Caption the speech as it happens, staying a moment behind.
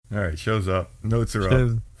All right, shows up. Notes are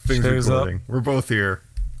up. Things Shows up. recording. We're both here.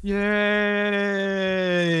 Yay!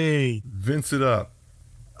 Vince it up.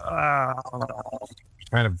 Ah,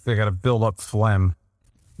 I gotta build up phlegm.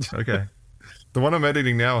 Okay. The one I'm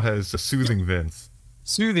editing now has a soothing Vince.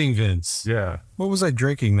 Soothing Vince. Yeah. What was I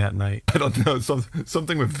drinking that night? I don't know.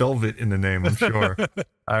 Something with velvet in the name, I'm sure.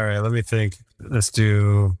 All right, let me think. Let's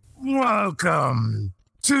do Welcome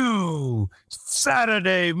to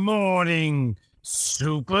Saturday Morning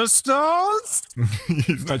Superstars.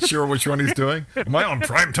 He's not sure which one he's doing. Am I on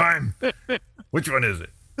prime time? Which one is it?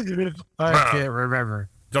 I can't remember.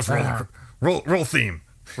 Just roll theme.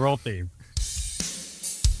 Roll theme.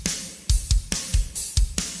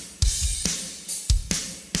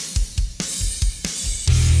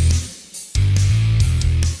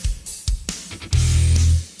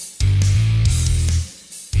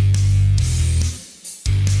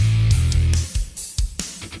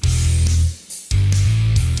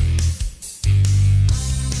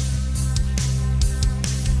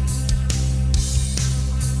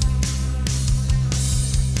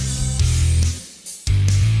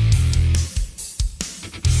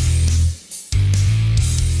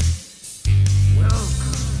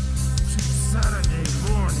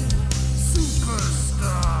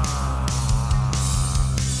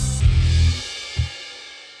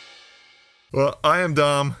 Well, I am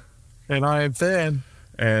Dom. And I am Than.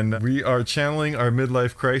 And we are channeling our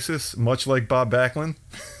midlife crisis, much like Bob Backlund.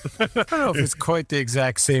 I don't know if it's quite the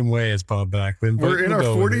exact same way as Bob Backlund. But We're in our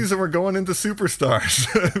 40s and we're going into superstars.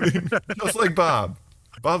 I mean, just like Bob.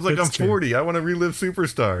 Bob's like, That's I'm 40. I want to relive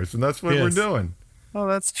superstars. And that's what we're doing. Oh,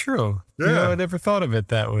 that's true. Yeah. You know, I never thought of it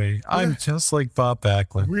that way. I'm just like Bob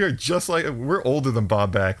Backlund. We are just like, we're older than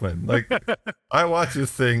Bob Backlund. Like, I watch this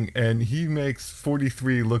thing and he makes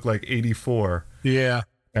 43 look like 84. Yeah.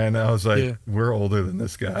 And I was like, we're older than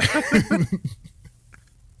this guy.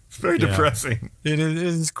 It's very depressing. It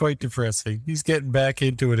is quite depressing. He's getting back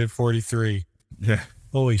into it at 43. Yeah.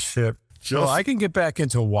 Holy shit. Well, I can get back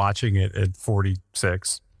into watching it at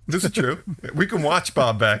 46. This is true. We can watch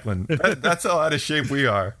Bob Backlund. That's how out of shape we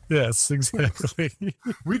are. Yes, exactly.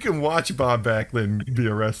 We can watch Bob Backlund be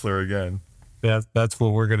a wrestler again. That's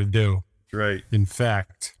what we're going to do. Right. In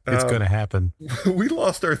fact, it's going to happen. We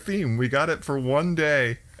lost our theme. We got it for one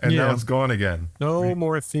day, and now it's gone again. No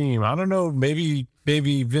more theme. I don't know. Maybe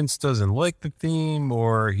Vince doesn't like the theme,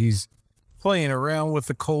 or he's playing around with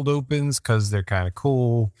the cold opens because they're kind of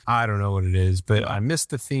cool. I don't know what it is, but I missed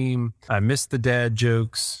the theme. I missed the dad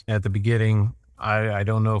jokes at the beginning. I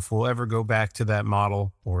don't know if we'll ever go back to that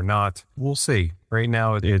model or not. We'll see. Right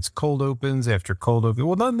now, it's cold opens after cold open.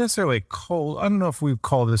 Well, not necessarily cold. I don't know if we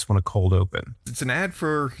call this one a cold open. It's an ad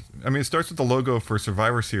for, it starts with the logo for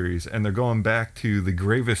Survivor Series, and they're going back to the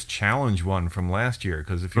Gravest Challenge one from last year.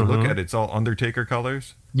 Because if you look at it, it's all Undertaker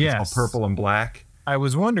colors. Yes. It's all purple and black. I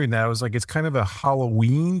was wondering that. I was like, it's kind of a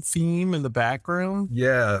Halloween theme in the background.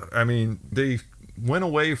 Yeah. They went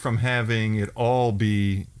away from having it all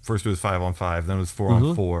be, first it was 5-on-5, then it was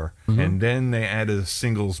 4-on-4, and then they added a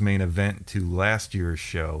singles main event to last year's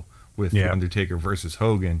show with The Undertaker versus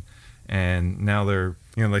Hogan, and now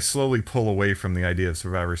they slowly pull away from the idea of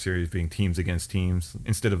Survivor Series being teams against teams.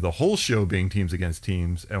 Instead of the whole show being teams against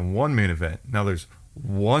teams and one main event, now there's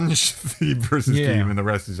one team versus team, and the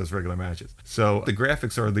rest is just regular matches. So the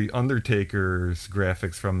graphics are the Undertaker's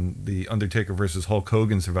graphics from the Undertaker versus Hulk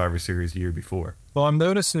Hogan Survivor Series the year before. Well, I'm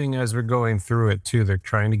noticing as we're going through it too, they're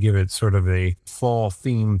trying to give it sort of a fall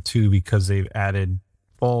theme too, because they've added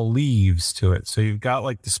fall leaves to it. So you've got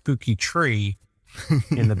like the spooky tree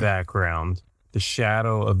in the background, the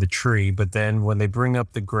shadow of the tree. But then when they bring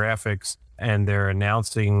up the graphics and they're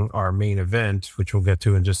announcing our main event, which we'll get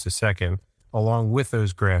to in just a second, along with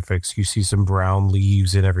those graphics, you see some brown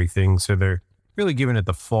leaves and everything. So they're really giving it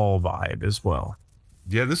the fall vibe as well.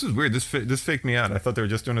 Yeah, this is weird. This faked me out. I thought they were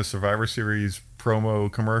just doing a Survivor Series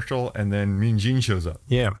promo commercial, and then Mean Gene shows up.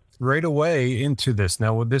 Yeah, right away into this.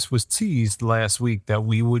 Now, this was teased last week that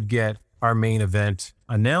we would get our main event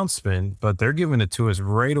announcement, but they're giving it to us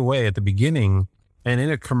right away at the beginning. And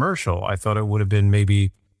in a commercial, I thought it would have been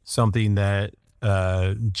maybe something that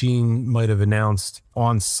Gene might have announced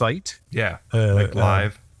on site. Yeah, like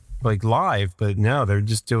live. But now they're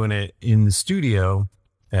just doing it in the studio,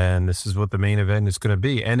 and this is what the main event is going to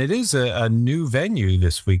be. And it is a new venue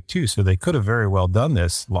this week too, so they could have very well done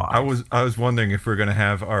this live. I was wondering if we're going to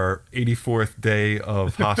have our 84th day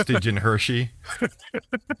of hostage in Hershey.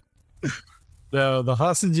 No, the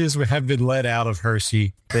hostages have been let out of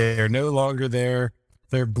Hershey. They are no longer there.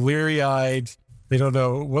 They're bleary-eyed. They don't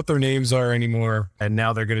know what their names are anymore. And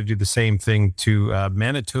now they're going to do the same thing to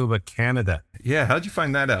Manitoba, Canada. Yeah, how'd you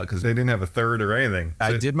find that out? Because they didn't have a third or anything.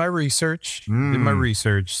 I did my research.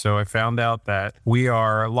 So I found out that we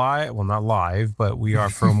are live. Well, not live, but we are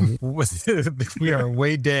from. We are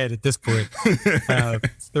way dead at this point.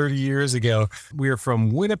 30 years ago, we are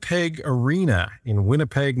from Winnipeg Arena in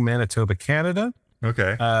Winnipeg, Manitoba, Canada.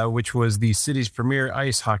 Okay. Which was the city's premier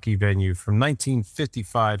ice hockey venue from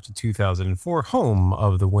 1955 to 2004, home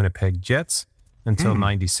of the Winnipeg Jets until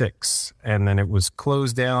 96. And then it was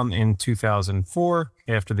closed down in 2004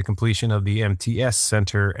 after the completion of the MTS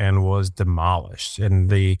Center and was demolished. And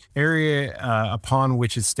the area upon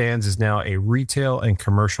which it stands is now a retail and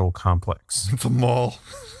commercial complex. It's a mall.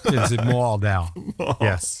 It's a mall now. Mall.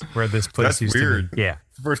 Yes, where this place That's used weird. to be. Yeah.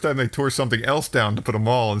 First time they tore something else down to put a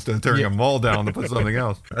mall instead of tearing a mall down to put something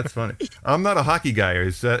else. That's funny. I'm not a hockey guy.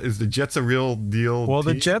 Is the Jets a real deal? Well,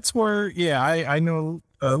 team? the Jets were, I know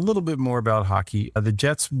a little bit more about hockey. The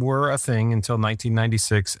Jets were a thing until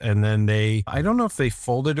 1996. And then I don't know if they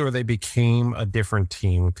folded or they became a different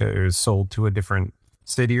team. It was sold to a different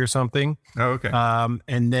city or something. Oh, okay.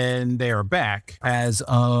 And then they are back as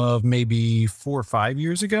of maybe 4 or 5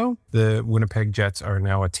 years ago. The Winnipeg Jets are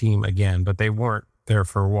now a team again, but they weren't there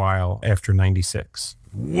for a while after 96.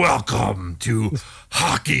 Welcome to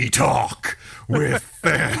Hockey Talk with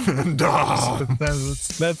Fan and Dom.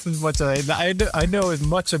 That's as much as I know as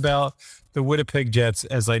much about the Winnipeg Jets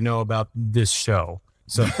as I know about this show.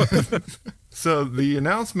 So, so the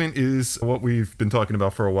announcement is what we've been talking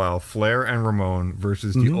about for a while: Flair and Ramon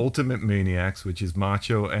versus the Ultimate Maniacs, which is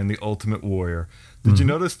Macho and the Ultimate Warrior. Did you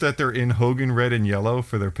notice that they're in Hogan red and yellow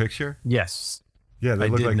for their picture? Yes. Yeah, they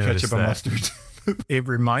look like ketchup and mustard. It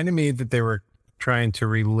reminded me that they were trying to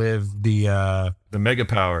relive the Mega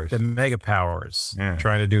Powers. The Mega Powers. Yeah.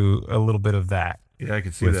 Trying to do a little bit of that. Yeah, I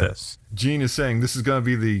can see with that. This. Gene is saying this is going to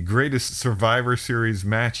be the greatest Survivor Series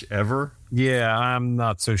match ever. Yeah, I'm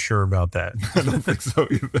not so sure about that. I don't think so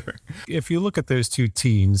either. If you look at those two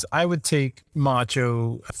teams, I would take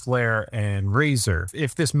Macho, Flair, and Razor.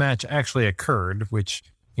 If this match actually occurred, which,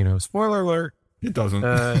 spoiler alert, it doesn't.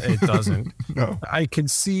 It doesn't. No. I can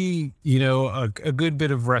see, a good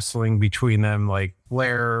bit of wrestling between them, like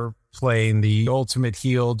Flair playing the ultimate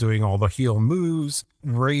heel, doing all the heel moves,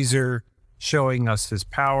 Razor showing us his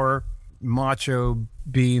power, Macho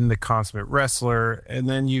being the consummate wrestler, and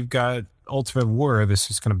then you've got Ultimate Warrior that's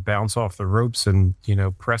just going to bounce off the ropes and,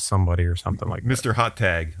 press somebody or something like that. Mr. Hot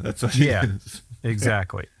Tag. That's what he is.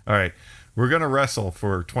 Exactly. All right. We're going to wrestle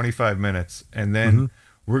for 25 minutes, and then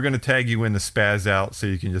we're going to tag you in to spaz out so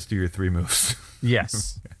you can just do your 3 moves.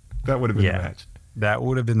 Yes. That would have been the match. That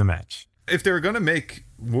would have been the match. If they were going to make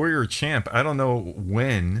Warrior champ, I don't know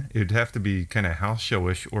when. It'd have to be kind of house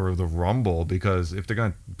showish or the Rumble, because if they're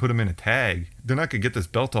going to put him in a tag, they're not going to get this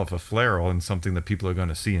belt off of Flair and something that people are going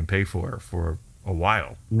to see and pay for a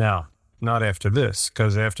while. No, not after this,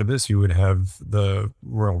 because after this you would have the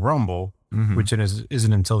Royal Rumble, which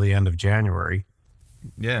isn't until the end of January.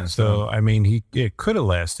 Yeah. So it could have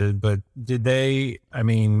lasted, but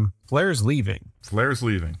Flair's leaving. Flair's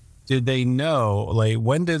leaving. Did they know,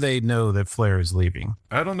 when do they know that Flair is leaving?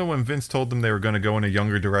 I don't know when Vince told them they were going to go in a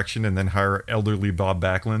younger direction and then hire elderly Bob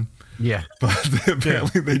Backlund. Yeah. But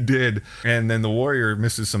apparently they did. And then the Warrior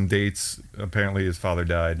misses some dates. Apparently his father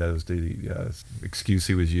died. That was the excuse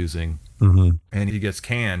he was using. And he gets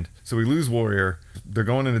canned. So we lose Warrior. They're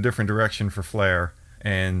going in a different direction for Flair.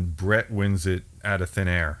 And Brett wins it out of thin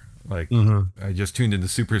air. I just tuned into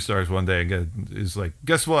Superstars one day and is like,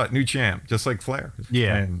 guess what? New champ, just like Flair.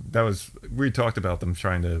 Yeah. And we talked about them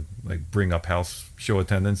trying to bring up house show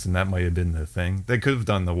attendance, and that might have been the thing. They could have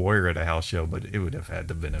done the Warrior at a house show, but it would have had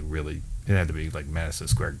to have been it had to be like Madison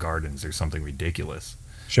Square Gardens or something ridiculous.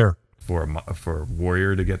 Sure. For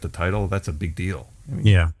Warrior to get the title, that's a big deal.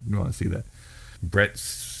 Yeah. You want to see that. Brett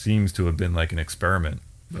seems to have been like an experiment,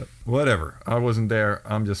 but whatever. I wasn't there.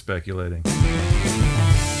 I'm just speculating.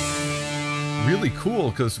 Really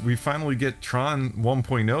cool, because we finally get Tron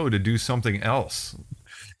 1.0 to do something else.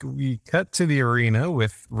 We cut to the arena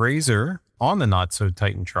with Razor on the Not So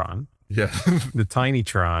Titantron. Yeah. The Tiny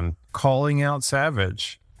Tron calling out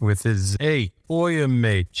Savage with his, "Hey,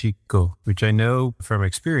 óyeme, chico," which I know from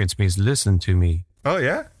experience means listen to me. Oh,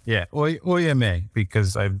 yeah? Yeah, óyeme,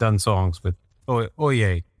 because I've done songs with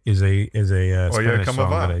oye is a Spanish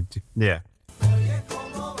song that I do. Yeah.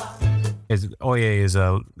 Oye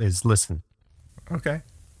is listen. Okay.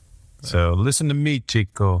 So listen to me,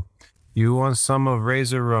 chico. You want some of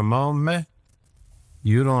Razor Ramon, me?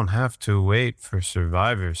 You don't have to wait for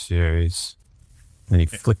Survivor Series. And he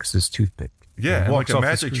flicks his toothpick. Yeah, and like a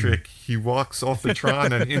magic trick, he walks off the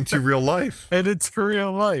Tron and into real life. And it's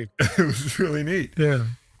real life. It was really neat. Yeah.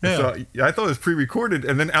 Yeah. So I thought it was pre-recorded,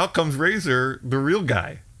 and then out comes Razor, the real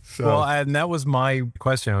guy. So Well, and that was my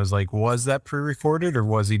question. I was like, was that pre-recorded or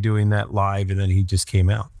was he doing that live and then he just came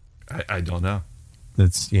out? I don't know.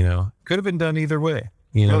 That's, could have been done either way.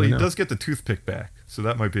 Well, he does get the toothpick back, so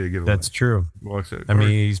that might be a giveaway. That's true. Walks it, I mean,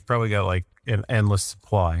 he's probably got like an endless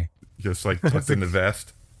supply. just like tucked in the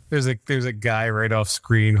vest. There's a guy right off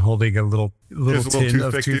screen holding a little tin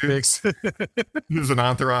of toothpicks. There's an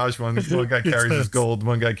entourage. One guy carries his gold.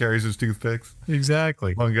 One guy carries his toothpicks.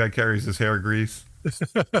 Exactly. One guy carries his hair grease.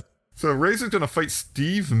 So Razor's going to fight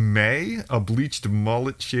Steve May, a bleached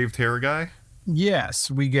mullet shaved hair guy.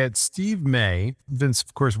 Yes, we get Steve May. Vince,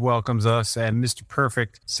 of course, welcomes us, and Mr.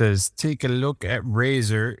 Perfect says, take a look at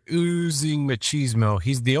Razor oozing machismo.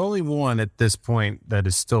 He's the only one at this point that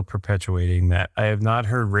is still perpetuating that. I have not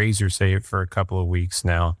heard Razor say it for a couple of weeks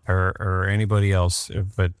now, or anybody else,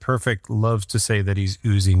 but Perfect loves to say that he's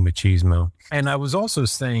oozing machismo. And I was also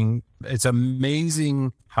saying it's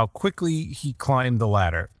amazing how quickly he climbed the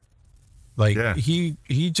ladder. Like he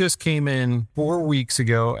just came in 4 weeks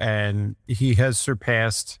ago and he has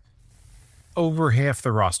surpassed over half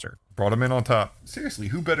the roster. Brought him in on top. Seriously,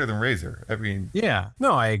 who better than Razor? I mean, yeah,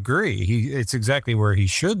 no, I agree. It's exactly where he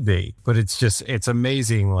should be, but it's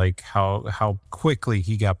amazing like how quickly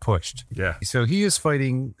he got pushed. Yeah. So he is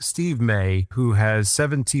fighting Steve May, who has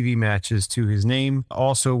 7 TV matches to his name.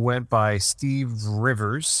 Also went by Steve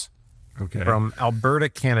Rivers. Okay. From Alberta,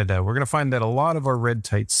 Canada. We're going to find that a lot of our red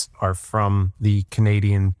tights are from the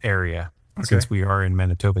Canadian area since we are in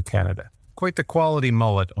Manitoba, Canada. Quite the quality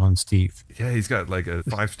mullet on Steve. Yeah, he's got like a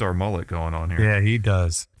 5-star mullet going on here. Yeah, he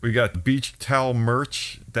does. We got beach towel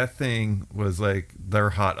merch. That thing was like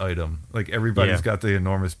their hot item. Like everybody's got the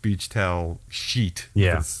enormous beach towel sheet.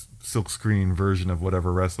 Yeah. Silkscreen version of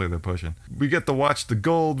whatever wrestler they're pushing. We get to watch the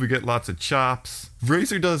gold. We get lots of chops.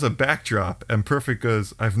 Razor does a backdrop, and Perfect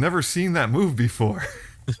goes, I've never seen that move before.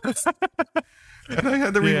 And I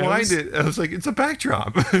had to rewind it. I was like, it's a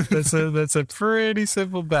backdrop. That's a pretty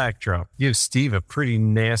simple backdrop. Gives Steve a pretty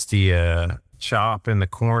nasty chop in the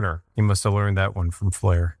corner. He must have learned that one from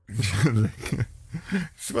Flair.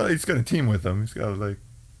 Well, he's got a team with him. He's got like,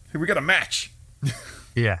 hey, we got a match.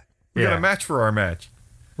 Yeah. We got a match for our match.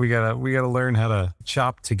 We gotta learn how to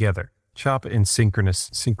chop together. Chop in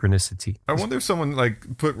synchronicity. I wonder if someone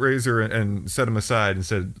like put Razor and set him aside and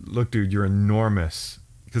said, look, dude, you're enormous.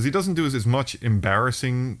 Because he doesn't do as much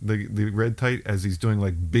embarrassing the red tight as he's doing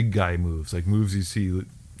like big guy moves, like moves you see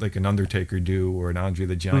like an Undertaker do or an Andre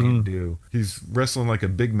the Giant do. He's wrestling like a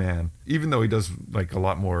big man, even though he does like a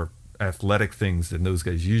lot more athletic things than those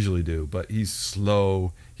guys usually do. But he's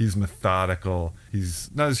slow, he's methodical, he's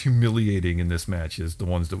not as humiliating in this match as the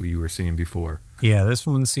ones that we were seeing before. Yeah, this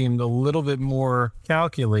one seemed a little bit more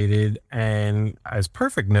calculated, and as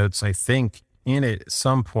Perfect notes, I think in it at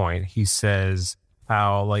some point he says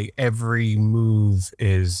how like every move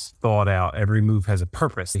is thought out, every move has a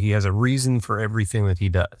purpose, he has a reason for everything that he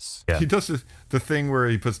does. He does the thing where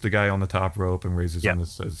he puts the guy on the top rope and raises on the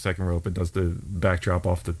second rope and does the backdrop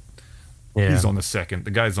off the he's on the second,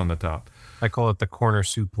 the guy's on the top. I call it the corner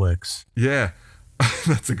suplex. Yeah.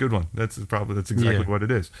 That's a good one. That's exactly what it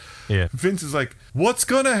is. Yeah. Vince is like, what's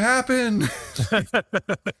gonna happen?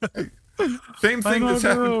 Same thing that's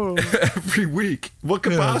happened every week. What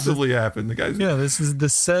could possibly happen? The guy's this is the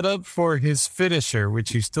setup for his finisher,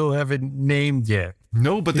 which you still haven't named yet.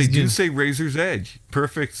 No, but they do say Razor's Edge.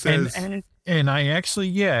 Perfect says, and I actually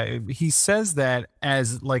he says that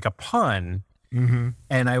as like a pun,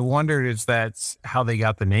 and I wondered if that's how they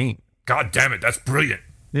got the name. God damn it, that's brilliant.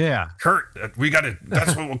 Yeah, Kurt, we got to.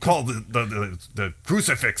 That's what we'll call the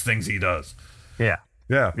crucifix things he does. Yeah.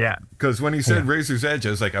 Because when he said Razor's Edge, I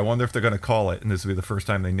was like, I wonder if they're going to call it, and this will be the first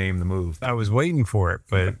time they name the move. I was waiting for it,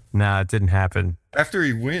 but it didn't happen. After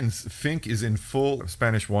he wins, Fink is in full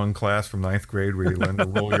Spanish 1 class from 9th grade where you learn to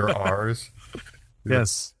roll your R's.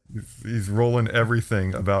 Yes. He's rolling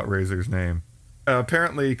everything about Razor's name.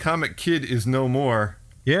 Apparently, Comic Kid is no more.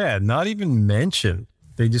 Yeah, not even mentioned.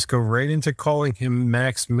 They just go right into calling him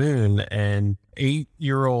Max Moon, and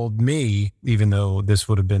 8-year-old me, even though this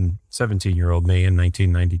would have been 17-year-old me in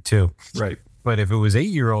 1992. Right. But if it was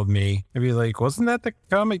 8-year-old me, I'd be like, wasn't that the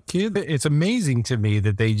Comic Kid? It's amazing to me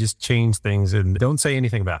that they just change things and don't say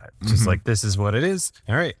anything about it. Just like, this is what it is.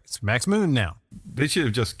 All right, it's Max Moon now. They should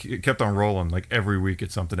have just kept on rolling, like every week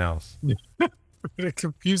it's something else. It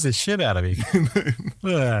confused the shit out of me.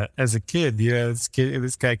 As a kid,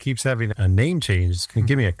 this guy keeps having a name change. It's going to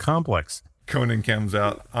give me a complex. Conan comes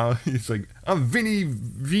out. He's like, I'm Vinny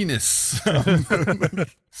Venus.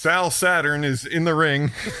 Sal Saturn is in the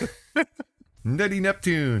ring. Nettie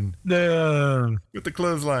Neptune No. with the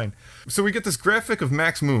clothesline. So we get this graphic of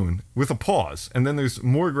Max Moon with a pause, and then there's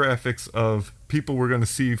more graphics of people we're going to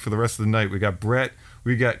see for the rest of the night. We got Brett,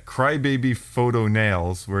 we got Crybaby Photo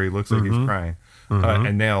Nails, where he looks like he's crying,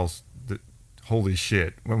 and Nails. Holy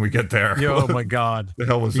shit! When we get there, Oh my God, the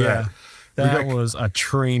hell was that? That was a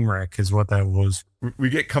train wreck, is what that was. We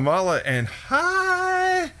get Kamala and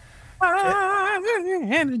high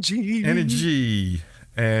energy.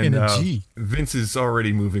 And Energy. Vince is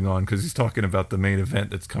already moving on because he's talking about the main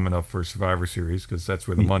event that's coming up for Survivor Series because that's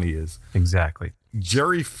where the money is. Exactly.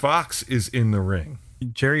 Jerry Fox is in the ring.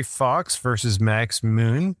 Jerry Fox versus Max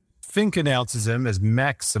Moon. Fink announces him as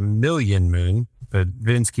Maximilian Moon, but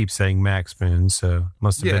Vince keeps saying Max Moon, so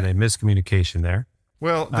must have been a miscommunication there.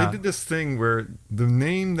 Well, they did this thing where the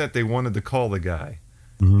name that they wanted to call the guy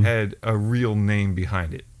had a real name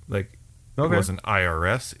behind it. Like, it wasn't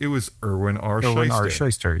IRS, it was Irwin R. Irwin Shyster. R.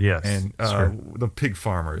 Shyster, yes. And the pig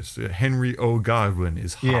farmers, Henry O. Godwin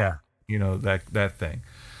is hot. Yeah. You know, that thing.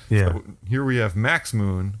 Yeah. So here we have Max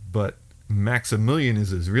Moon, but Maximilian is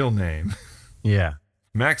his real name. Yeah.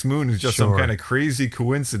 Max Moon is just some kind of crazy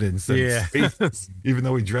coincidence that even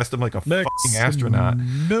though he dressed him like a fucking astronaut.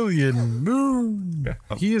 Maximilian Moon.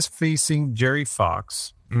 Yeah. He is facing Jerry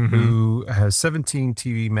Fox, who has 17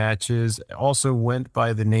 TV matches, also went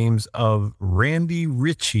by the names of Randy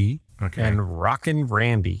Ritchie and Rockin'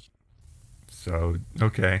 Randy. So,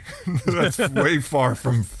 okay. That's way far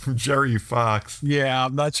from Jerry Fox. Yeah,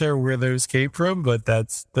 I'm not sure where those came from, but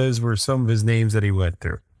those were some of his names that he went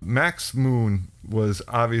through. Max Moon was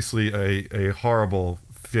obviously a horrible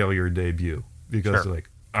failure debut because like,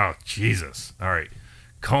 oh, Jesus. All right,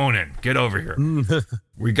 Conan, get over here.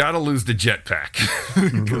 We got to lose the jetpack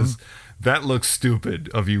because that looks stupid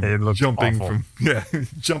of you jumping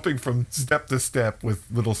jumping from step to step with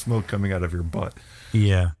little smoke coming out of your butt.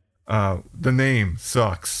 Yeah. The name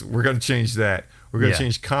sucks. We're going to change that. We're going to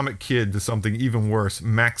change Comet Kid to something even worse,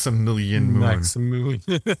 Maximilian Moon. Maximilian.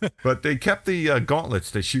 But they kept the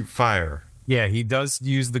gauntlets that shoot fire. Yeah, he does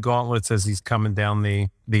use the gauntlets as he's coming down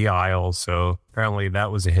the aisle. So apparently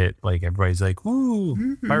that was a hit. Like everybody's like,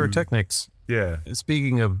 ooh, pyrotechnics. Yeah.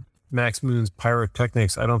 Speaking of Max Moon's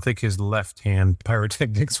pyrotechnics, I don't think his left hand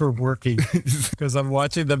pyrotechnics were working because I'm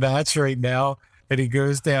watching the match right now and he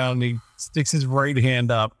goes down and he sticks his right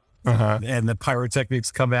hand up. And the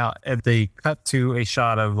pyrotechnics come out and they cut to a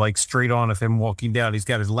shot of like straight on of him walking down. He's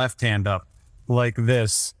got his left hand up like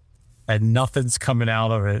this and nothing's coming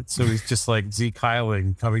out of it. So he's just like Zeke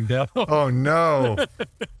Heiling coming down. Oh no.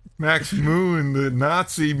 Max Moon, the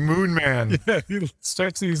Nazi Moon Man. Yeah,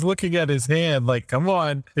 he's looking at his hand like, come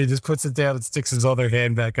on. He just puts it down and sticks his other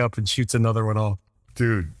hand back up and shoots another one off.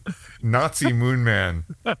 Dude, Nazi Moon Man.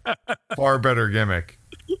 Far better gimmick.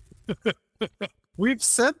 We've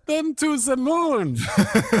sent them to the moon.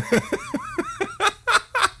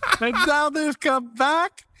 And now they've come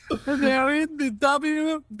back and they're in the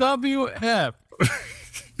WWF.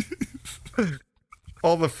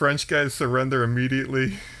 All the French guys surrender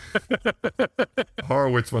immediately.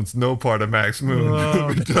 Horowitz wants no part of Max Moon.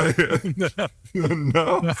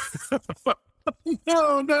 No.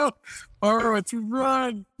 No. Horowitz,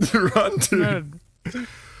 run. Run, dude.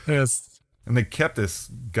 Yes. And they kept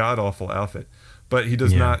this god-awful outfit. But he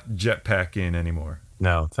does not jetpack in anymore.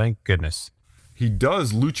 No, thank goodness. He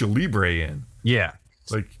does Lucha Libre in. Yeah.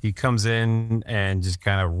 Like he comes in and just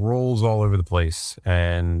kind of rolls all over the place.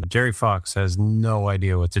 And Jerry Fox has no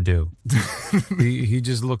idea what to do. he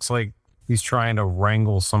just looks like he's trying to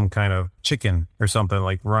wrangle some kind of chicken or something,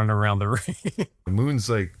 like running around the ring. Moon's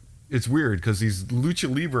like, it's weird because he's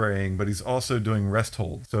Lucha Libreing, but he's also doing rest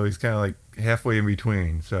hold. So he's kind of like halfway in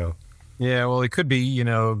between. So... Yeah, well, it could be,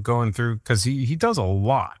 going through because he does a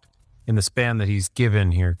lot in the span that he's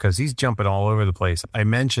given here because he's jumping all over the place. I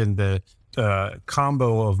mentioned the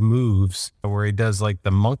combo of moves where he does like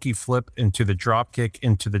the monkey flip into the drop kick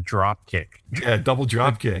into the drop kick. Yeah, double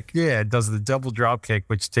drop kick. Yeah, it does the double drop kick,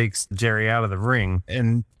 which takes Jerry out of the ring.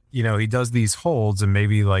 And, he does these holds and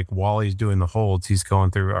maybe like while he's doing the holds, he's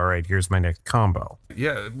going through, all right, here's my next combo.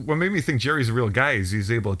 Yeah, what made me think Jerry's a real guy is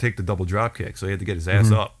he's able to take the double drop kick. So he had to get his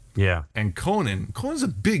ass up. Yeah. And Conan's a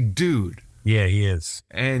big dude. Yeah, he is.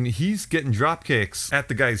 And he's getting drop kicks at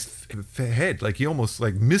the guy's head. Like he almost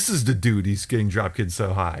like misses the dude. He's getting drop kicked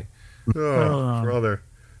so high. Oh, brother.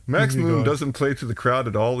 Max Moon doesn't play to the crowd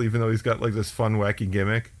at all, even though he's got like this fun, wacky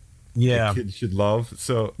gimmick. Yeah. The kids should love.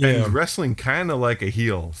 So and he's wrestling kind of like a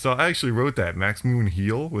heel. So I actually wrote that Max Moon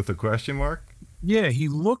heel with a question mark. Yeah, he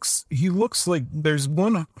looks like there's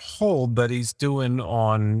one hold that he's doing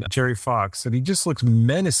on Jerry Fox and he just looks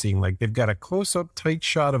menacing. Like they've got a close up tight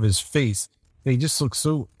shot of his face and he just looks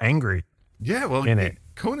so angry. Yeah, well, in it.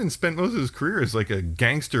 Conan spent most of his career as like a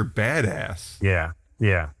gangster badass. Yeah.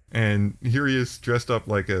 Yeah. And here he is dressed up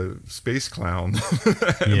like a space clown.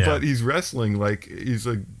 Yeah. But he's wrestling like he's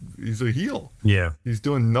a heel. Yeah. He's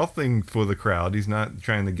doing nothing for the crowd. He's not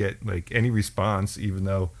trying to get like any response, even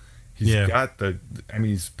though he's got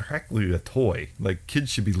he's practically a toy. Like, kids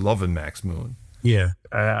should be loving Max Moon. Yeah.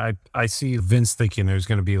 I see Vince thinking there's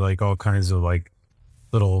going to be like all kinds of like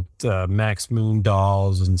little Max Moon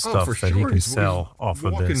dolls and stuff that he can sell off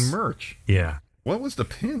of this. Merch. Yeah. What was the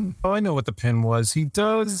pin? Oh, I know what the pin was. He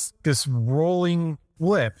does this rolling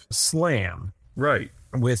flip slam. Right.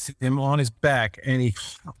 With him on his back, and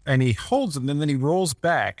he holds him, and then he rolls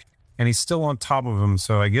back, and he's still on top of him.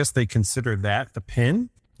 So I guess they consider that the pin.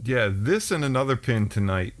 Yeah, this and another pin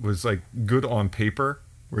tonight was like good on paper,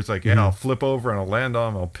 where it's like, yeah, I'll flip over and I'll land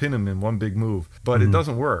on him, I'll pin him in one big move. But it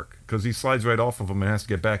doesn't work because he slides right off of him and has to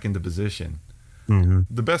get back into position.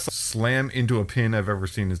 The best slam into a pin I've ever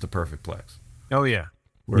seen is the Perfect Plex. Oh, yeah.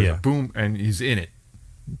 Where it's boom, and he's in it.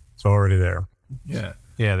 It's already there. Yeah.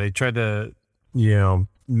 Yeah, they tried to,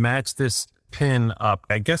 match this pin up.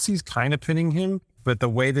 I guess he's kind of pinning him, but the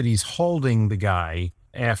way that he's holding the guy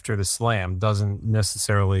after the slam doesn't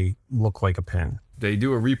necessarily look like a pin. They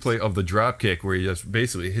do a replay of the drop kick where he just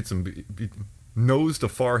basically hits him nose to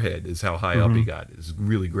forehead is how high up he got. It's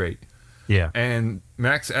really great. Yeah. And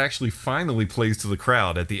Max actually finally plays to the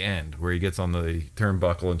crowd at the end where he gets on the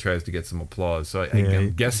turnbuckle and tries to get some applause. So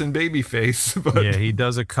I'm guessing babyface. But yeah, he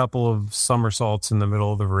does a couple of somersaults in the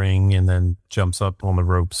middle of the ring and then jumps up on the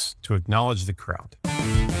ropes to acknowledge the crowd.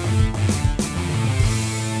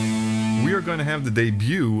 We are going to have the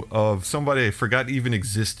debut of somebody I forgot even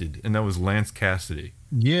existed, and that was Lance Cassidy.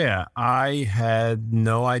 Yeah, I had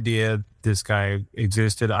no idea this guy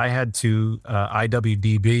existed. I had to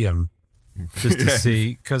IWDB him just to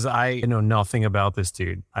see, because I know nothing about this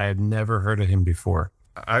dude. I had never heard of him before.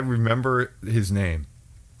 I remember his name.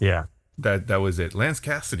 Yeah. That was it. Lance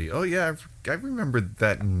Cassidy. Oh, yeah, I remember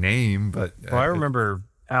that name, but... Well, I remember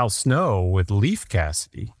Al Snow with Leaf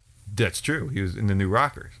Cassidy. That's true. He was in the New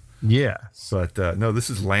Rockers. Yeah. But no,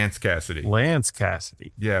 this is Lance Cassidy. Lance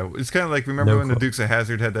Cassidy. Yeah, it's kind of like, remember when the Dukes of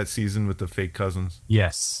Hazzard had that season with the fake cousins?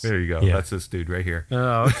 Yes. There you go. Yeah. That's this dude right here.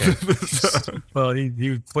 Oh, okay. Well,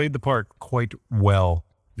 he played the part quite well.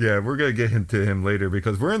 Yeah, we're going to get into him later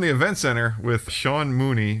because we're in the event center with Sean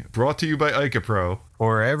Mooney, brought to you by ICAPRO.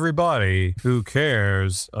 For everybody who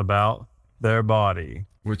cares about their body.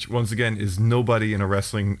 Which, once again, is nobody in a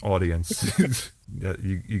wrestling audience.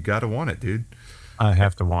 You got to want it, dude. I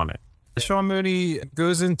have to want it. Sean Mooney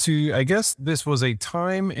goes into, I guess this was a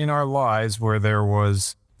time in our lives where there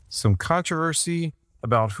was some controversy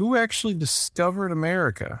about who actually discovered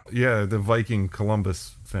America. Yeah, the Viking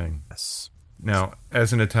Columbus thing. Yes. Now,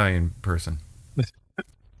 as an Italian person,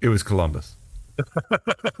 it was Columbus.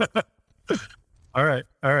 All right.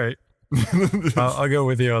 I'll go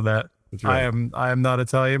with you on that. That's right. I am not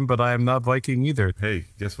Italian, but I am not Viking either. Hey,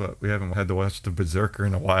 guess what? We haven't had to watch the Berserker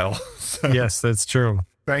in a while. So. Yes, that's true.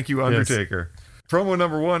 Thank you, Undertaker. Yes. Promo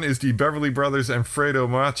number 1 is the Beverly Brothers and Fredo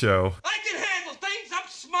Macho. I can handle things. I'm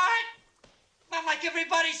smart. Not like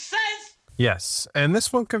everybody says. Yes, and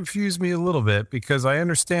this one confused me a little bit because I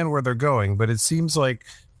understand where they're going, but it seems like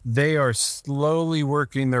they are slowly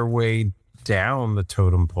working their way down the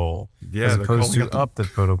totem pole as opposed to up the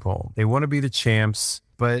totem pole. They want to be the champs,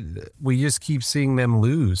 but we just keep seeing them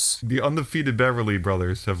lose. The undefeated Beverly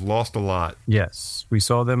Brothers have lost a lot. Yes, we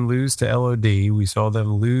saw them lose to LOD. We saw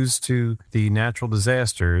them lose to the Natural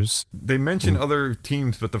Disasters. They mention other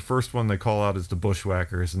teams, but the first one they call out is the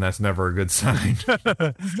Bushwhackers, and that's never a good sign.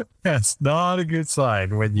 That's not a good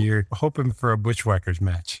sign when you're hoping for a Bushwhackers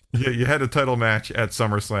match. Yeah, you had a title match at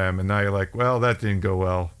SummerSlam, and now you're like, well, that didn't go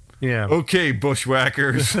well. Yeah. Okay,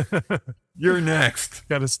 Bushwhackers. You're next.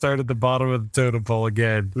 Got to start at the bottom of the totem pole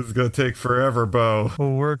again. This is going to take forever, Bo.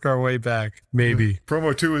 We'll work our way back, maybe.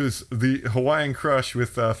 Promo 2 is the Hawaiian Crush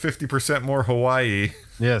with 50% more Hawaii.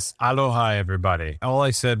 Yes. Aloha, everybody. All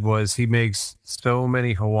I said was he makes so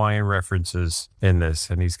many Hawaiian references in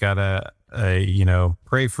this, and he's got to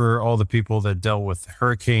pray for all the people that dealt with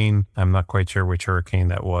hurricane. I'm not quite sure which hurricane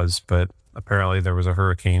that was, but apparently there was a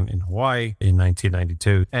hurricane in Hawaii in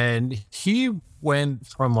 1992. And he went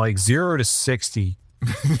from like 0 to 60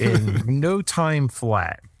 in no time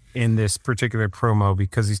flat in this particular promo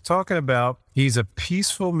because he's talking about he's a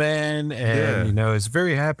peaceful man and, he's a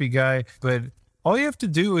very happy guy. But All you have to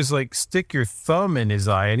do is like stick your thumb in his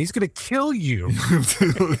eye and he's going to kill you.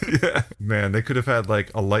 Yeah. Man, they could have had like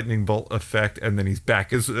a lightning bolt effect and then he's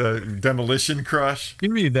back as Demolition Crush. Give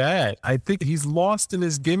me that. I think he's lost in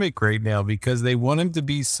his gimmick right now because they want him to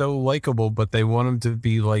be so likable, but they want him to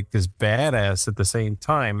be like this badass at the same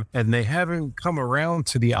time. And they haven't come around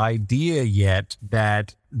to the idea yet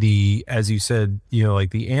that as you said,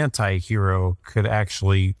 like the anti-hero could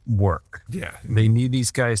actually work. Yeah. They need these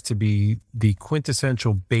guys to be the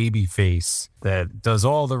quintessential baby face that does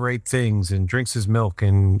all the right things and drinks his milk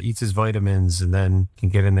and eats his vitamins and then can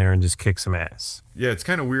get in there and just kick some ass. Yeah, it's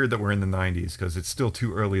kind of weird that we're in the 90s because it's still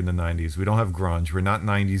too early in the 90s. We don't have grunge. We're not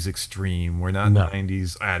 90s extreme. We're not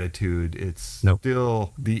 90s attitude. It's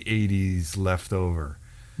still the 80s left over.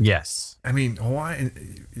 Yes. I mean, Hawaii,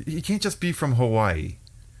 he can't just be from Hawaii.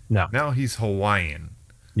 No. Now he's Hawaiian.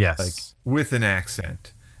 Yes. Like with an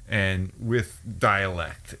accent and with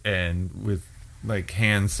dialect and with like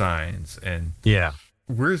hand signs and yeah.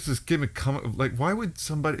 Where's this gimmick come? Like, why would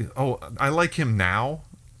somebody? Oh, I like him now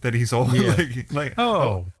that he's old. Yeah. like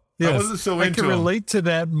yes. I wasn't so into I can relate to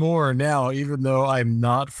that more now, even though I'm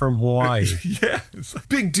not from Hawaii. Yeah, it's like,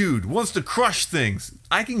 big dude wants to crush things.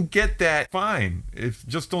 I can get that fine if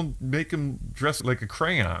just don't make him dress like a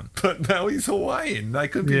crayon. But now he's Hawaiian. I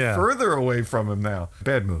could be further away from him now.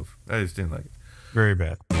 Bad move. I just didn't like it. Very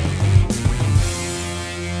bad.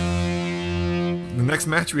 The next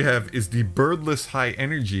match we have is the Birdless High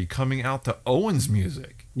Energy coming out to Owens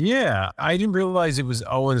music. Yeah, I didn't realize it was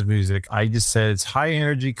Owens music. I just said it's High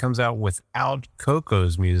Energy comes out without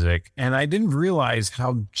Coco's music. And I didn't realize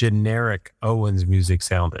how generic Owens music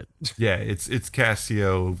sounded. Yeah, it's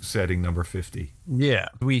Casio setting number 50. Yeah,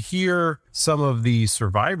 we hear some of the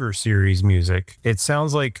Survivor Series music. It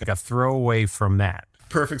sounds like a throwaway from that.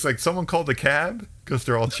 Perfect. Like someone called a cab because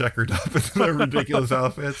they're all checkered up in their ridiculous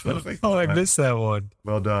outfits. I missed that one.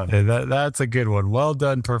 Well done. Yeah, that's a good one. Well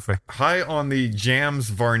done. Perfect. High on the Jams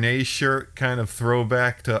Varney shirt, kind of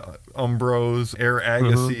throwback to Umbros, Air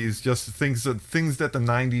Agassiz, just things that the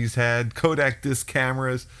 90s had. Kodak disc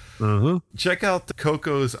cameras. Check out the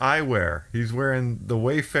Coco's eyewear. He's wearing the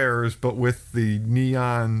Wayfarers, but with the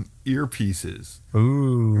neon earpieces.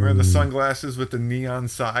 Ooh. Remember the sunglasses with the neon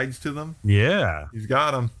sides to them? Yeah. He's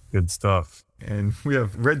got them. Good stuff. And we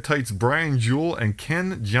have Red Tights Brian Jewell and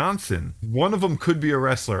Ken Johnson. One of them could be a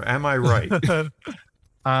wrestler. Am I right? Kind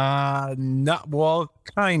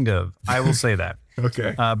of. I will say that.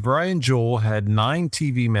 Okay. Brian Jewell had 9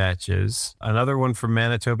 TV matches, another one from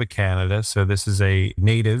Manitoba, Canada. So this is a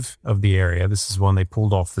native of the area. This is one they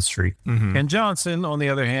pulled off the street. Ken Johnson, on the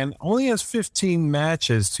other hand, only has 15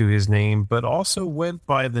 matches to his name, but also went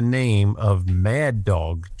by the name of Mad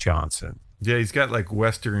Dog Johnson. Yeah, he's got like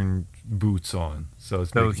Western boots on. So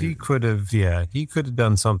he could have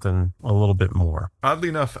done something a little bit more. Oddly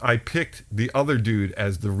enough, I picked the other dude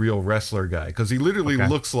as the real wrestler guy because he literally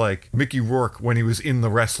looks like Mickey Rourke when he was in The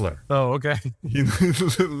Wrestler. Oh, okay. He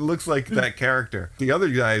looks like that character. The other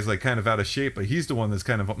guy is like kind of out of shape, but he's the one that's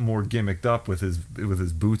kind of more gimmicked up with his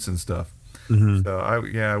boots and stuff. So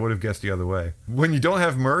I would have guessed the other way. When you don't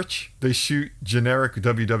have merch, they shoot generic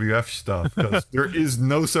WWF stuff because there is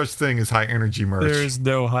no such thing as high energy merch. There is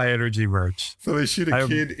no high energy merch. So they shoot a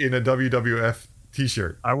kid in a WWF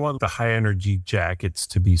t-shirt. I want the high energy jackets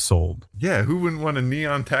to be sold. Yeah, who wouldn't want a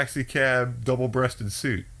neon taxi cab double-breasted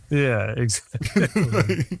suit? Yeah,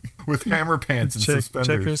 exactly. With hammer pants and suspenders.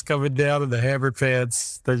 Checkers coming down in the hammer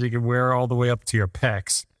pants that you can wear all the way up to your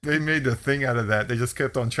pecs. They made a thing out of that. They just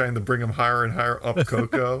kept on trying to bring him higher and higher up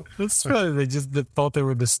Coco. That's probably they thought they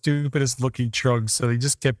were the stupidest looking trunks, so they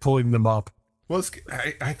just kept pulling them up. Well,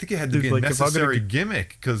 I think it had to be a necessary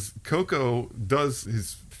gimmick because Coco does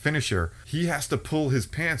his finisher. He has to pull his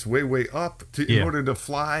pants way up in order to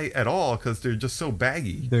fly at all because they're just so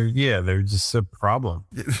baggy. They're just a problem.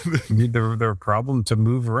 They're a problem to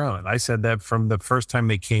move around. I said that from the first time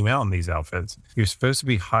they came out in these outfits. You're supposed to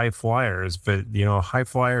be high flyers, but high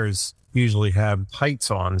flyers usually have tights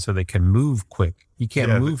on so they can move quick. You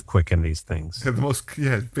can't move quick in these things.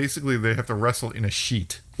 Basically they have to wrestle in a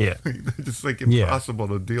sheet. Yeah. They're just like impossible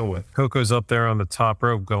to deal with. Coco's up there on the top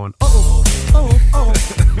rope going,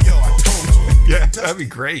 Yeah, that'd be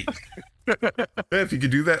great. If you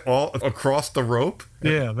could do that all across the rope.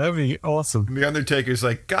 Yeah, that'd be awesome. And the Undertaker's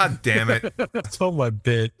like, God damn it. That's all my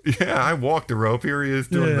bit. Yeah, I walked the rope. Here he is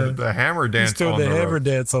doing the hammer dance. He's doing the hammer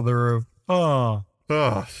dance on the rope.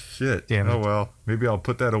 Oh, shit. Damn it. Oh, well. Maybe I'll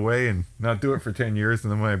put that away and not do it for 10 years.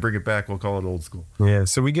 And then when I bring it back, we'll call it old school. Yeah,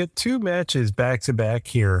 so we get 2 matches back to back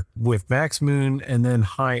here with Max Moon and then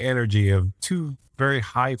High Energy of 2 very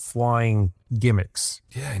high flying gimmicks.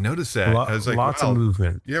 Yeah, I noticed that. I was like, lots of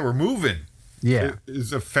movement. Yeah, we're moving. Yeah. It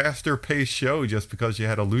is a faster paced show just because you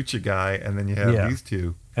had a lucha guy and then you have these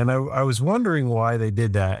two. And I was wondering why they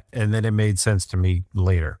did that, and then it made sense to me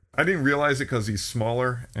later. I didn't realize it because he's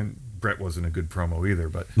smaller, and Brett wasn't a good promo either,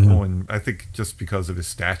 but Owen, I think just because of his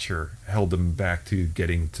stature, held him back to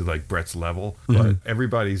getting to like Brett's level. But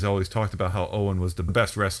everybody's always talked about how Owen was the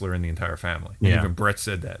best wrestler in the entire family. Yeah. Even Brett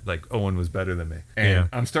said that, like Owen was better than me. And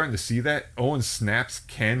I'm starting to see that. Owen snaps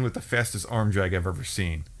Ken with the fastest arm drag I've ever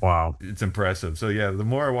seen. Wow. It's impressive. So yeah, the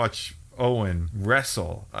more I watch Owen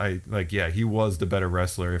wrestle, he was the better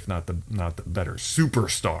wrestler, if not the better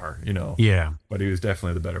superstar, you know. Yeah. But he was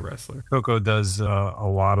definitely the better wrestler. Coco does a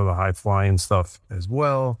lot of the high flying stuff as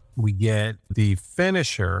well. We get the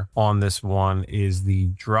finisher on this one is the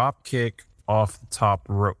drop kick off the top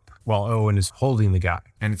rope while Owen is holding the guy.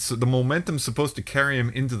 And it's the momentum's supposed to carry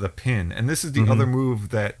him into the pin. And this is the other move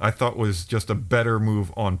that I thought was just a better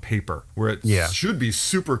move on paper, where it should be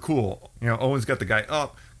super cool. You know, Owen's got the guy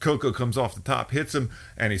up, Coco comes off the top, hits him,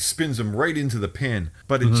 and he spins him right into the pin.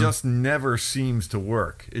 But it just never seems to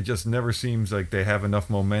work. It just never seems like they have enough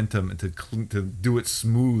momentum to do it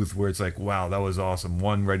smooth, where it's like, wow, that was awesome.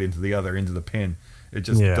 One right into the other, into the pin. It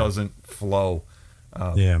just doesn't flow.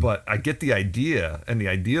 But I get the idea, and the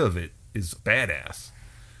idea of it is badass.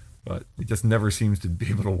 But it just never seems to be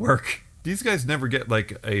able to work. These guys never get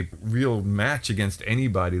like a real match against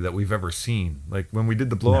anybody that we've ever seen. Like when we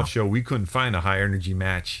did the blow-off show, we couldn't find a high energy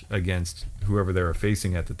match against whoever they were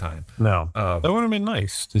facing at the time. No, that would have been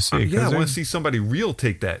nice to see. I want to see somebody real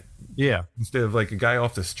take that. Yeah. Instead of like a guy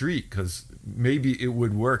off the street, because maybe it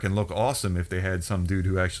would work and look awesome if they had some dude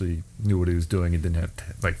who actually knew what he was doing and didn't have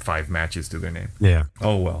like 5 matches to their name. Yeah.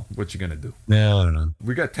 Oh, well, what you going to do? No, I don't know.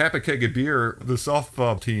 We got Tap a Keg of Beer, the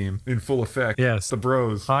softball team, in full effect. Yes. The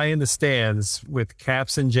bros. High in the stands with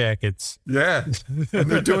caps and jackets. Yeah. And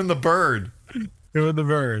they're doing the bird. Doing the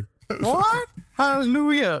bird. What?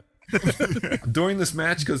 Hallelujah. During this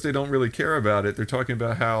match, because they don't really care about it, they're talking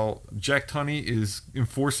about how Jack Tunney is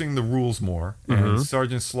enforcing the rules more, and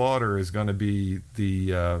Sergeant Slaughter is going to be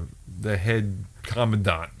the head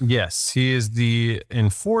commandant. Yes, he is the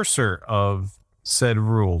enforcer of said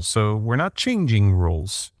rules. So we're not changing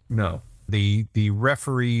rules. No. The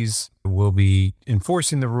referees will be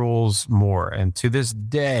enforcing the rules more, and to this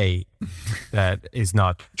day, that is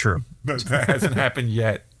not true. That hasn't happened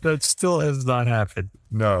yet. That still has not happened.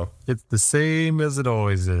 No. It's the same as it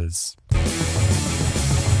always is.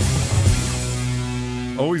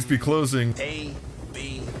 Always be closing. A,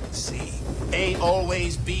 B, C. A,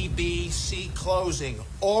 always B, B, C, closing.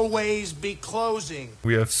 Always be closing.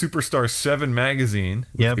 We have Superstar 7 magazine.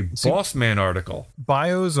 Yep. A Boss Man article.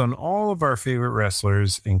 Bios on all of our favorite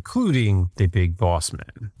wrestlers, including the Big Boss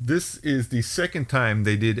Man. This is the second time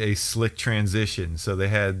they did a slick transition. So they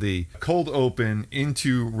had the cold open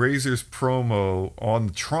into Razor's promo on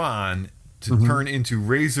Tron to turn into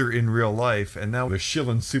Razor in real life, and now they're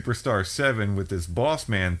shilling Superstar 7 with this Boss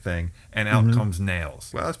Man thing, and out comes Nails.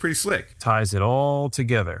 Well, that's pretty slick. Ties it all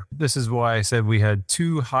together. This is why I said we had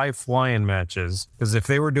 2 high-flying matches, because if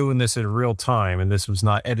they were doing this in real time and this was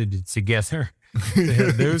not edited together, they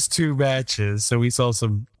had those 2 matches, so we saw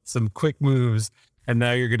some quick moves, and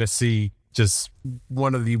now you're going to see just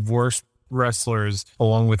one of the worst wrestlers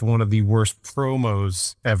along with one of the worst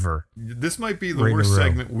promos ever. This might be the worst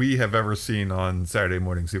segment we have ever seen on Saturday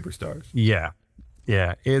Morning Superstars. Yeah,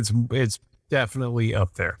 it's definitely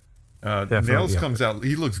up there. Nails comes out.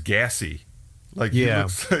 He looks gassy. Like he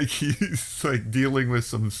looks like he's like dealing with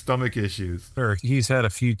some stomach issues. Sure, he's had a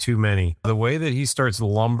few too many. The way that he starts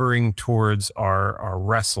lumbering towards our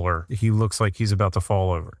wrestler, he looks like he's about to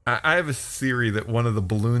fall over. I have a theory that one of the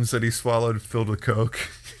balloons that he swallowed filled with Coke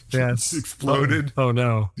exploded. Oh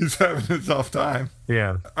no. He's having a tough time.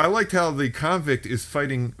 Yeah. I liked how the convict is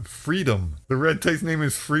fighting Freedom. The red tape's name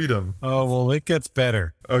is Freedom. Oh, well, it gets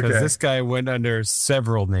better. Okay. Because this guy went under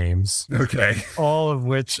several names. Okay. All of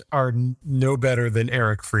which are no better than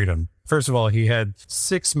Eric Freedom. First of all, he had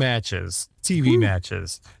 6 matches, TV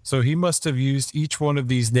matches. So he must have used each one of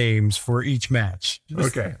these names for each match.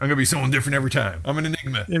 Okay. I'm going to be someone different every time. I'm an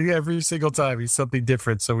enigma. Every single time he's something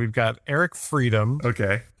different. So we've got Eric Freedom.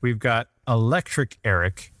 Okay. We've got Electric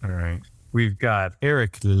Eric. All right. We've got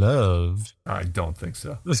Eric Love. I don't think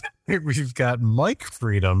so. We've got Mike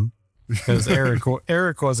Freedom. Because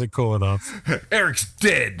Eric wasn't cool enough. Eric's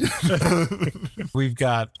dead. We've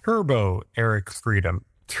got Turbo Eric Freedom.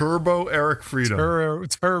 Turbo Eric Freedom.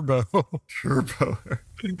 Turbo.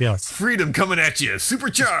 Yes. Freedom coming at you,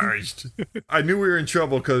 supercharged. I knew we were in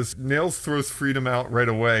trouble because Nails throws Freedom out right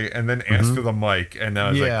away and then asks for the mic. And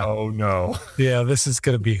I was like, oh no. Yeah, this is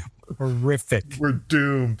going to be Horrific. We're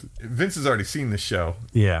doomed. Vince has already seen the show.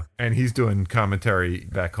 Yeah. And he's doing commentary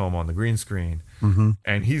back home on the green screen.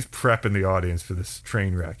 And he's prepping the audience for this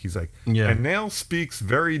train wreck. He's like, and Nail speaks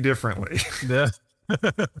very differently.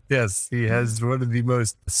 Yes, he has one of the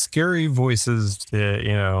most scary voices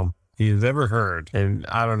he's ever heard. And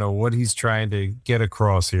I don't know what he's trying to get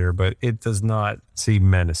across here, but it does not seem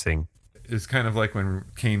menacing. It's kind of like when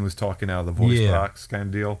Kane was talking out of the voice box kind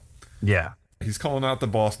of deal. Yeah. He's calling out the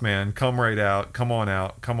boss man. Come right out. Come on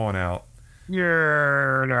out. Come on out.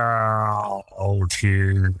 You're now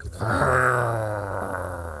here.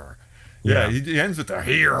 Yeah, he ends with the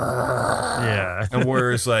here. Yeah. And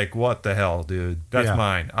Warrior's like, what the hell, dude? That's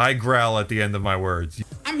mine. I growl at the end of my words.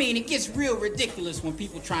 I mean, it gets real ridiculous when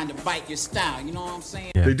people trying to bite your style. You know what I'm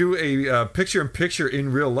saying? Yeah. They do a picture-in-picture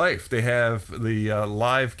in real life. They have the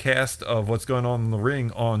live cast of what's going on in the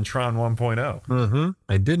ring on Tron 1.0.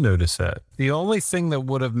 I did notice that. The only thing that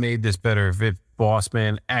would have made this better if Boss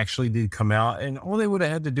Man actually did come out, and all they would have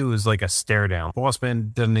had to do is like a stare down. Boss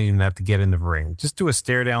Man doesn't even have to get in the ring. Just do a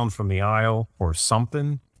stare down from the aisle or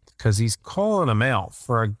something, because he's calling him out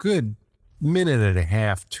for a good minute and a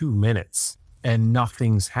half, 2 minutes, and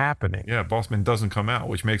nothing's happening. Yeah, Boss Man doesn't come out,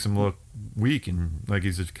 which makes him look weak and like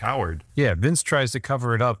he's a coward. Yeah, Vince tries to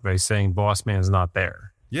cover it up by saying Boss Man's not there.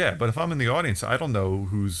 Yeah, but if I'm in the audience, I don't know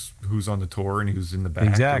who's on the tour and who's in the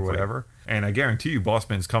back or whatever. And I guarantee you Boss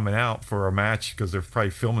Man's coming out for a match because they're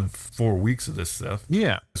probably filming 4 weeks of this stuff.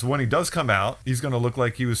 Yeah. So when he does come out, he's going to look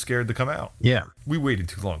like he was scared to come out. Yeah. We waited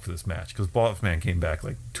too long for this match because Boss Man came back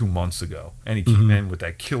like 2 months ago. And he came in with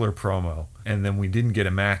that killer promo. And then we didn't get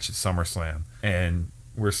a match at SummerSlam. And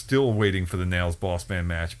we're still waiting for the Nails Boss Man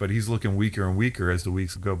match, but he's looking weaker and weaker as the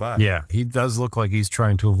weeks go by. Yeah, he does look like he's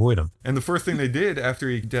trying to avoid him. And the first thing they did after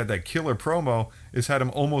he had that killer promo is had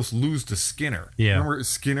him almost lose to Skinner. Yeah. Remember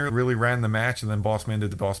Skinner really ran the match and then Boss Man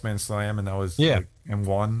did the Boss Man Slam and that was and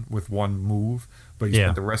won with one move. But he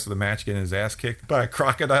spent the rest of the match getting his ass kicked by a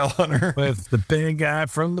crocodile hunter. With the big guy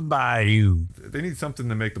from the bayou. They need something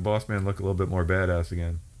to make the Boss Man look a little bit more badass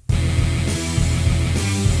again.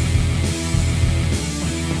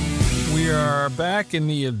 We are back in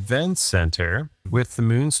the event center with the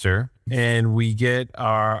Moonster, and we get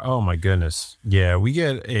our, oh my goodness. Yeah, we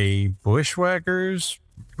get a Bushwhackers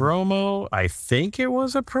promo. I think it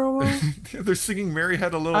was a promo. They're singing Mary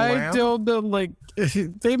Had a Little Lamb. I don't know, like, this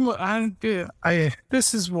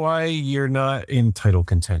is why you're not in title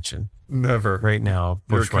contention. Never. Right now,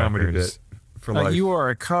 You're a comedy bit for life. You are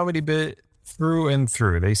a comedy bit through and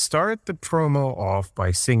through. They start the promo off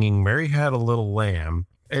by singing Mary Had a Little Lamb.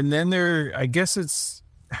 And then I guess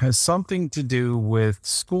has something to do with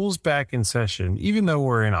school's back in session, even though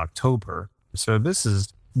we're in October. So this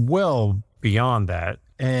is well beyond that.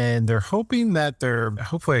 And they're hoping that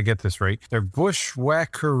hopefully I get this right, they're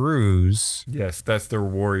Bushwhackaroos. Yes, that's their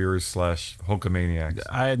warriors / Hulkamaniacs.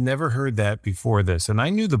 I had never heard that before this. And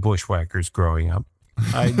I knew the Bushwhackers growing up.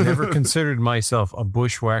 I never considered myself a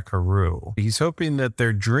Bushwhackaroo. He's hoping that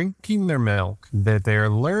they're drinking their milk, that they're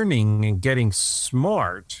learning and getting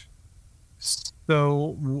smart.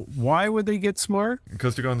 So why would they get smart?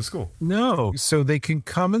 Because they're going to school. No, so they can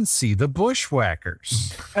come and see the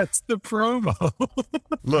Bushwhackers. That's the promo.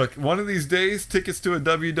 Look, one of these days, tickets to a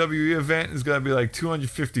WWE event is going to be like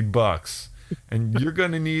 $250. And you're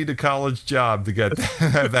going to need a college job to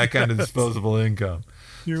have that kind of disposable income.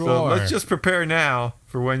 Let's just prepare now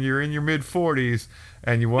for when you're in your mid-40s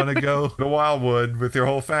and you want to go to Wildwood with your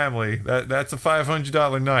whole family. That's a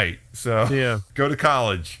 $500 night. So go to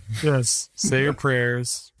college. Yes. Say your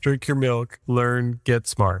prayers, drink your milk, learn, get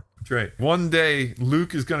smart. That's right. One day,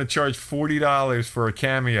 Luke is going to charge $40 for a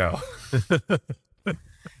cameo.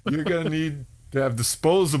 You're going to need to have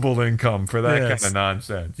disposable income for that kind of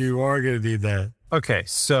nonsense. You are going to need that. Okay,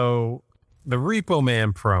 so the Repo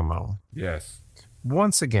Man promo. Yes.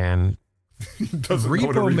 Once again,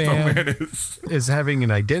 Repo Man is having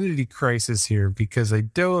an identity crisis here because I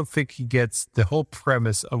don't think he gets the whole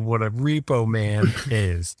premise of what a Repo Man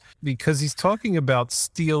is, because he's talking about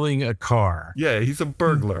stealing a car. Yeah, he's a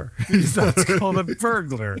burglar. That's called a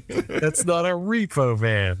burglar. That's not a Repo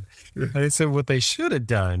Man. And I said what they should have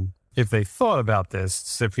done if they thought about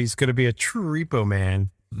this, if he's going to be a true Repo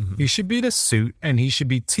Man, he should be in a suit and he should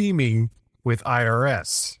be teaming with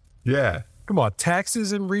IRS. Yeah. Come on,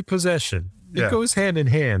 taxes and repossession. It goes hand in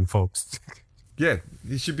hand, folks. Yeah,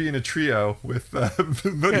 he should be in a trio with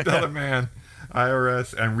 $1 Million Man,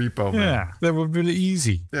 IRS, and Repo Man. Yeah, that would have been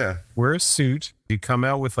easy. Yeah. Wear a suit. You come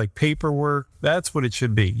out with like paperwork. That's what it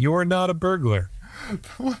should be. You're not a burglar.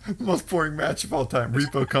 Most boring match of all time.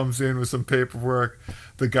 Repo comes in with some paperwork.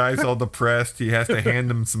 The guy's all depressed. He has to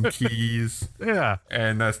hand him some keys. Yeah.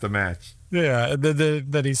 And that's the match. Yeah. And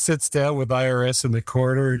then he sits down with IRS in the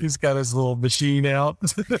corner. He's got his little machine out.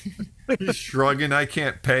 He's shrugging. I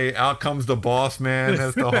can't pay. Out comes the boss man.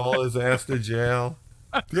 Has to haul his ass to jail.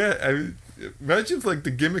 Yeah. I mean, imagine if like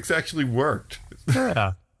the gimmicks actually worked.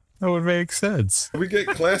 Yeah. That would make sense. We get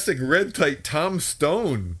classic red tight Tom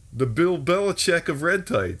Stone, the Bill Belichick of red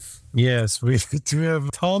tights. Yes, we do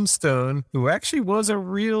have Tom Stone, who actually was a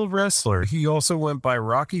real wrestler. He also went by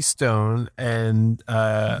Rocky Stone, and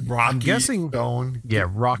I'm guessing Stone. Yeah,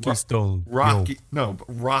 Rocky Stone.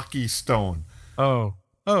 Rocky Stone. Oh,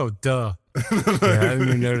 duh. Yeah, I didn't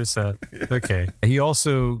even notice that. Okay. He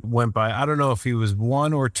also went by, I don't know if he was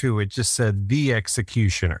one or two. It just said The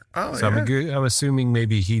Executioner. Oh, so yeah. I'm assuming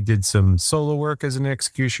maybe he did some solo work as an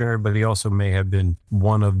executioner, but he also may have been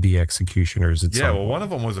one of the executioners at some point. One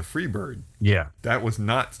of them was a Freebird. Yeah. That was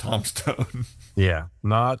not Tom Stone. Yeah,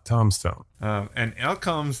 not Tom Stone. And out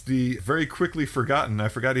comes the very quickly forgotten, I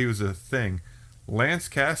forgot he was a thing, Lance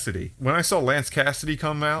Cassidy. When I saw Lance Cassidy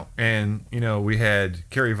come out and, we had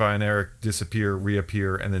Kerry Von Erich disappear,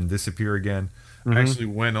 reappear, and then disappear again, I actually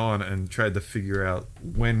went on and tried to figure out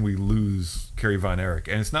when we lose Kerry Von Erich.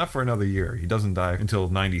 And it's not for another year. He doesn't die until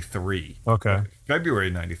 93. Okay. February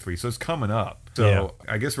 93. So it's coming up. So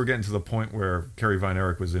yeah. I guess we're getting to the point where Kerry Von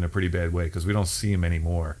Erich was in a pretty bad way because we don't see him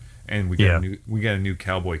anymore. And we get a new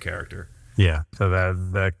cowboy character. Yeah, so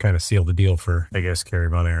that kind of sealed the deal for, I guess, Kerry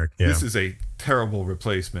Von Erich. Yeah. This is a terrible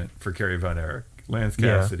replacement for Kerry Von Erich. Lance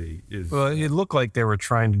Cassidy is... Well, it looked like they were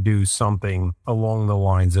trying to do something along the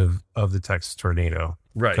lines of the Texas Tornado.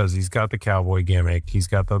 Right. Because he's got the cowboy gimmick.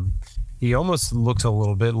 He almost looks a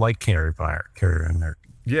little bit like Kerry Von Erich.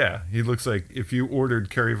 Yeah, he looks like if you ordered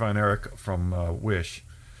Kerry Von Erich from Wish...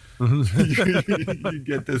 you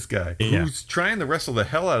get this guy who's trying to wrestle the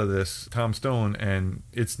hell out of this Tom Stone, and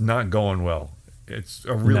it's not going well. It's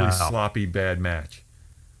a really sloppy, bad match.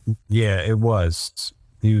 Yeah, it was.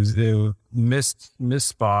 They missed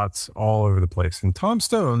spots all over the place, and Tom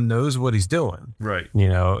Stone knows what he's doing. Right.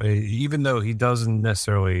 Even though he doesn't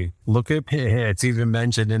necessarily look at it, it's even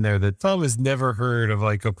mentioned in there that Tom has never heard of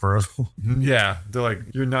like a pro. Yeah, they're like,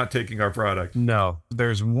 you're not taking our product. No,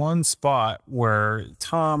 there's one spot where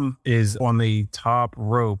Tom is on the top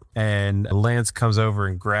rope, and Lance comes over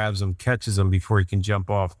and grabs him, catches him before he can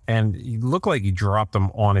jump off, and he looked like he dropped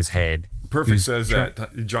him on his head. Perfect says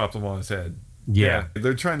that he dropped him on his head. Yeah.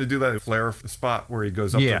 They're trying to do that Flair spot where he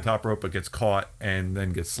goes up to the top rope but gets caught and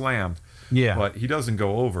then gets slammed. Yeah. But he doesn't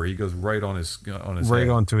go over. He goes right on his right head.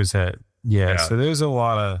 Onto his head. Yeah. So there's a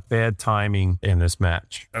lot of bad timing in this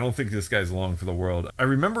match. I don't think this guy's long for the world. I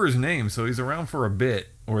remember his name, so he's around for a bit.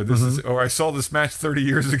 Or I saw this match 30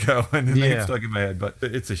 years ago and his name stuck in my head. But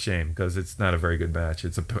it's a shame because it's not a very good match.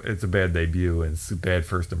 It's a bad debut and it's a bad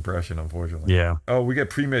first impression, unfortunately. Yeah. Oh, we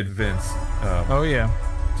get Pre-Med Vince. Oh yeah.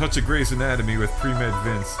 Touch of Grey's Anatomy with Pre-Med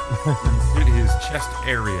Vince. Hit his chest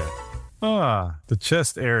area. The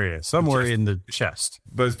chest area. Somewhere in the chest.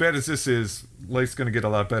 But as bad as this is, life's going to get a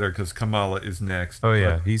lot better because Kamala is next. Oh,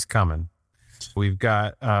 yeah. He's coming. We've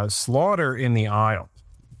got Slaughter in the aisle.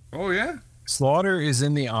 Oh, yeah? Slaughter is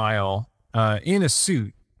in the aisle in a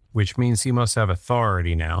suit, which means he must have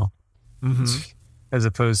authority now, as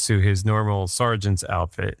opposed to his normal sergeant's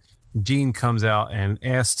outfit. Gene comes out and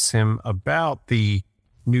asks him about the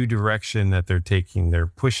new direction that they're taking. They're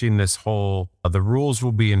pushing this whole, the rules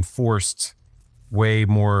will be enforced way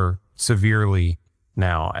more severely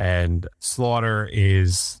now. And Slaughter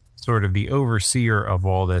is sort of the overseer of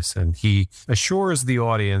all this. And he assures the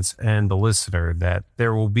audience and the listener that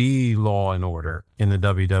there will be law and order in the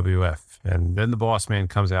WWF. And then the boss man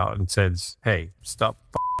comes out and says, hey, stop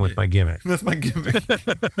with my gimmick. That's my gimmick.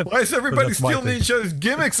 Why is everybody stealing each other's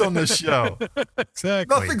gimmicks on this show?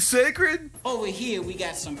 Exactly. Nothing sacred? Over here, we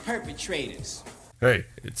got some perpetrators. Hey,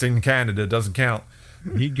 it's in Canada. It doesn't count.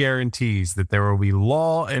 He guarantees that there will be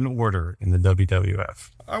law and order in the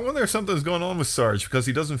WWF. I wonder if something's going on with Sarge because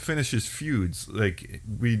he doesn't finish his feuds. Like,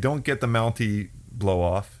 we don't get the Mountie blow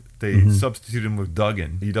off. They substitute him with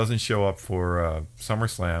Duggan. He doesn't show up for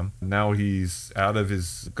SummerSlam. Now he's out of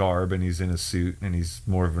his garb and he's in a suit and he's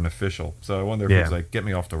more of an official. So I wonder if he's like, get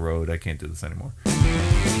me off the road. I can't do this anymore.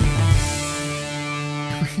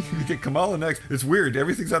 We get Kamala next. It's weird.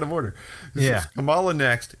 Everything's out of order. This is Kamala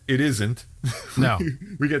next. It isn't. No.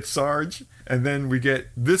 We get Sarge and then we get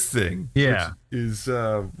this thing. Yeah. Which is,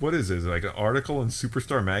 what is it? Is it like an article in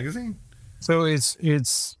Superstar Magazine? So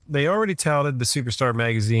it's they already touted the Superstar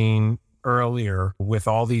Magazine earlier with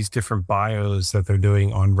all these different bios that they're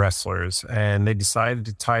doing on wrestlers. And they decided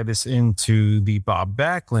to tie this into the Bob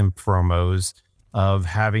Backlund promos of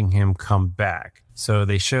having him come back. So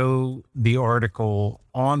they show the article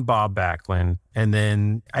on Bob Backlund. And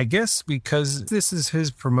then I guess because this is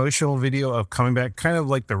his promotional video of coming back, kind of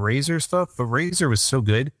like the Razor stuff, but Razor was so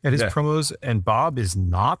good at his promos and Bob is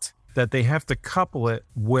not, that they have to couple it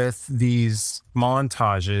with these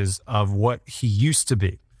montages of what he used to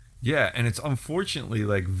be. Yeah, and it's unfortunately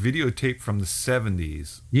like videotape from the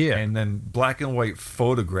 70s. Yeah. And then black and white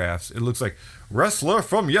photographs. It looks like wrestler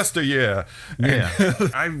from yesteryear. Yeah.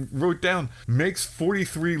 And I wrote down, makes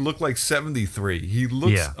 43 look like 73. He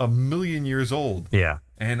looks a million years old. Yeah.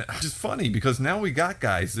 And it's just funny because now we got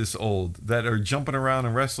guys this old that are jumping around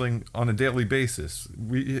and wrestling on a daily basis.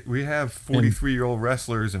 We have 43-year-old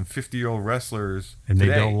wrestlers and 50-year-old wrestlers and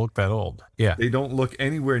today. they don't look that old. Yeah. They don't look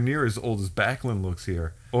anywhere near as old as Backlund looks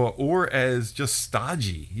here. Or as just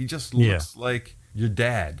stodgy. He just looks like your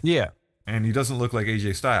dad. Yeah. And he doesn't look like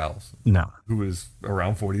AJ Styles. No. Who is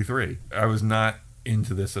around 43. I was not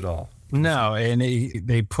into this at all. No, and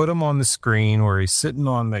they put him on the screen where he's sitting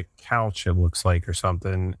on the couch, it looks like, or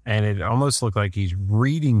something, and it almost looked like he's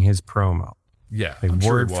reading his promo. Yeah, like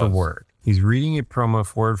word for word. He's reading it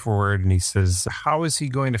promo word for word, and he says, how is he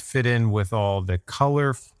going to fit in with all the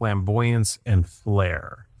color, flamboyance, and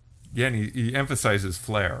flair? Yeah, and he emphasizes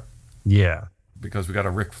flair. Yeah. Because we got a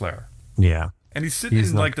Ric Flair. Yeah. And he's sitting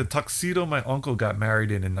in like the tuxedo my uncle got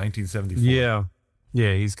married in 1974. Yeah.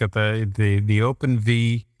 Yeah, he's got the open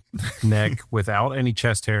V neck without any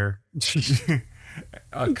chest hair.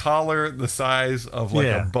 A collar the size of like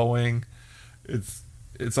a Boeing.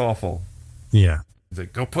 It's awful. Yeah. He's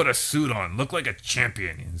like, go put a suit on. Look like a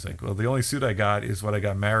champion. He's like, well, the only suit I got is what I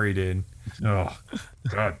got married in. Oh,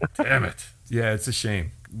 God damn it. Yeah, it's a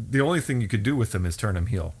shame. The only thing you could do with him is turn him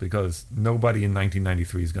heel because nobody in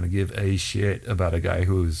 1993 is going to give a shit about a guy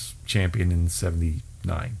who's champion in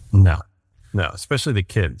 79. No, especially the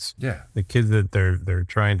kids. Yeah. The kids that they're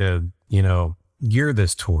trying to, gear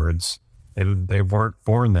this towards. They weren't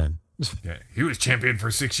born then. Yeah. He was champion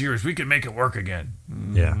for 6 years. We could make it work again.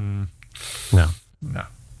 Yeah. No,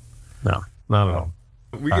 not at all.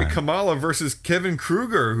 We get Kamala versus Kevin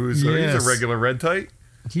Kruger, who's he's a regular red tight.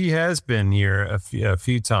 He has been here a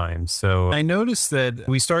few times. So I noticed that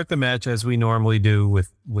we start the match as we normally do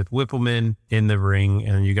with Whippleman in the ring,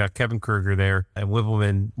 and you got Kevin Kruger there, and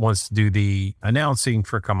Whippleman wants to do the announcing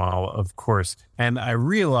for Kamala, of course. And I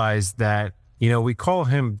realized that, we call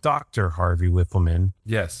him Dr. Harvey Whippleman.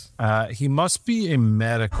 Yes. He must be a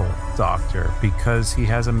medical doctor because he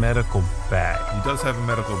has a medical bag. He does have a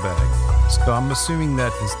medical bag. So I'm assuming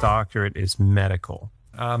that his doctorate is medical.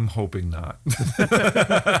 I'm hoping not.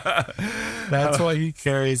 That's why he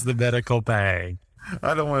carries the medical bag.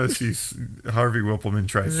 I don't want to see Harvey Whippleman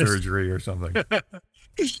try surgery or something.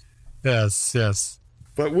 Yes.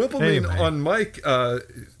 But Whippleman on mic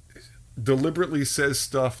deliberately says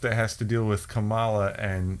stuff that has to deal with Kamala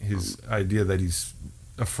and his idea that he's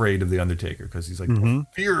afraid of The Undertaker because he's like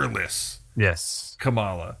fearless. Yes.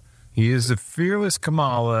 Kamala. He is a fearless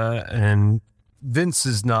Kamala, and Vince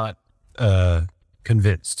is not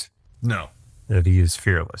convinced. No. That he is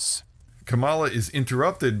fearless. Kamala is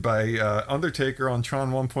interrupted by Undertaker on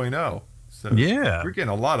Tron 1.0. So we're getting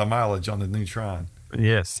a lot of mileage on the new Tron.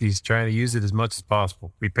 Yes, he's trying to use it as much as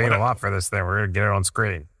possible. We paid a lot for this thing. We're going to get it on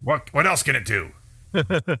screen. What else can it do?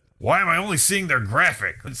 Why am I only seeing their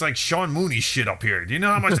graphic? It's like Sean Mooney shit up here. Do you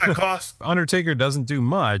know how much that costs? Undertaker doesn't do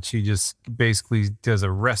much. He just basically does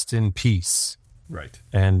a rest in peace. Right.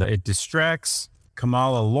 And it distracts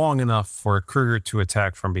Kamala long enough for Kruger to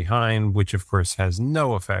attack from behind, which of course has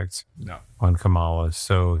no effect on Kamala.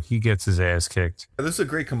 So he gets his ass kicked. This is a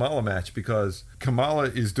great Kamala match because Kamala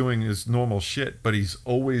is doing his normal shit, but he's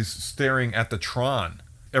always staring at the Tron.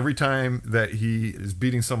 Every time that he is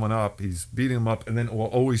beating someone up, he's beating him up and then will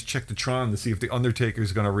always check the Tron to see if the Undertaker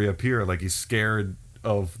is going to reappear, like he's scared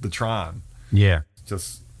of the Tron. Yeah.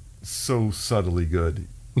 Just so subtly good.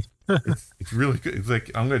 It's really good. It's like,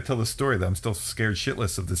 I'm going to tell the story that I'm still scared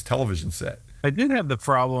shitless of this television set. I did have the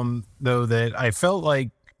problem, though, that I felt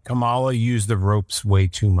like Kamala used the ropes way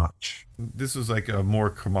too much. This was like a more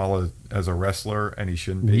Kamala as a wrestler, and he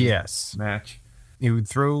shouldn't be match. He would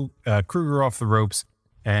throw Kruger off the ropes,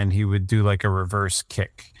 and he would do like a reverse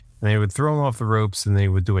kick. And they would throw him off the ropes, and they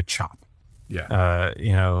would do a chop. Yeah.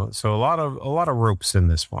 So a lot of ropes in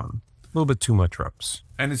this one. A little bit too much ropes.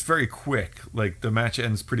 And it's very quick. Like the match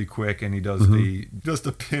ends pretty quick, and he does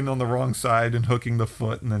the pin on the wrong side and hooking the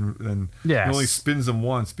foot, and then he only spins him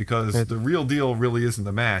once because the real deal really isn't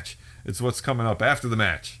the match. It's what's coming up after the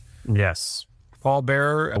match. Yes.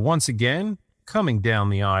 Pallbearer once again coming down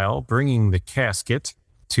the aisle, bringing the casket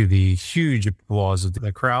to the huge applause of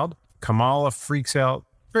the crowd. Kamala freaks out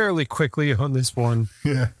fairly quickly on this one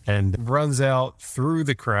and runs out through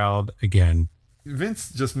the crowd again.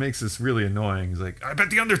 Vince just makes this really annoying. He's like, I bet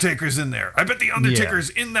the Undertaker's in there. I bet the Undertaker's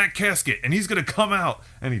in that casket, and he's going to come out.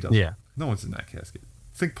 And he doesn't. Yeah. No one's in that casket.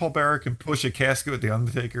 Think Paul Bearer can push a casket with the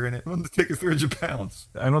Undertaker in it? Undertaker's 300 pounds.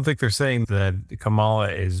 I don't think they're saying that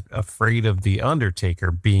Kamala is afraid of the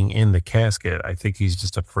Undertaker being in the casket. I think he's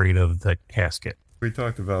just afraid of the casket. We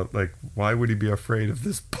talked about, like, why would he be afraid of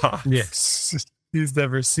this box? Yes. He's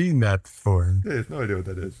never seen that before. He has no idea what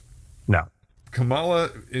that is. No.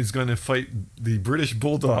 Kamala is going to fight the British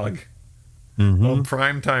Bulldog on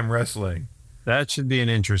primetime wrestling. That should be an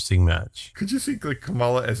interesting match. Could you see like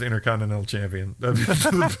Kamala as Intercontinental Champion? That'd be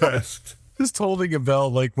the best. Just holding a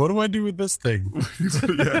belt, like, what do I do with this thing?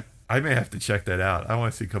 Yeah, I may have to check that out. I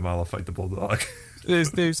want to see Kamala fight the Bulldog.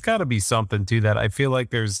 There's got to be something to that. I feel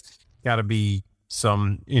like there's got to be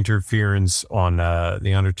some interference on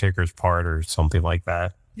the Undertaker's part or something like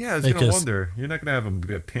that. Yeah, I was going to wonder. You're not going to have him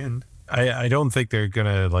get pinned. I don't think they're going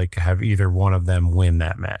to like have either one of them win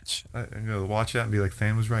that match. I'm going to watch that and be like,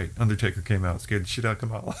 Fan was right. Undertaker came out, scared the shit out of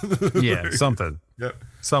Kamala. Yeah, something. Yep.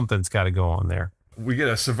 Something's got to go on there. We get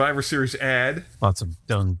a Survivor Series ad. Lots of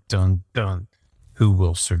dun, dun, dun. Who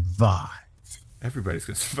will survive? Everybody's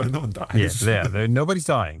going to survive. No one dies. Yeah, nobody's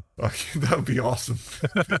dying. Okay, that would be awesome.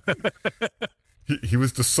 He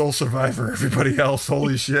was the sole survivor. Everybody else,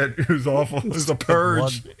 holy shit, it was awful. It was a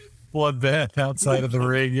purge. Bloodbath outside of the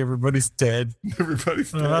ring. Everybody's dead.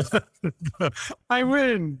 Everybody's dead. I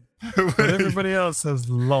win. But everybody else has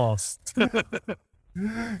lost.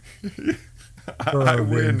 I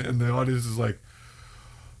win, and the audience is like,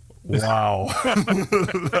 wow.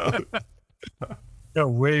 Got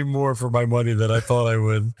way more for my money than I thought I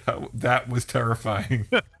would. That was terrifying.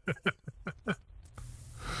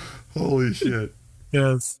 Holy shit.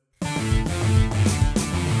 Yes.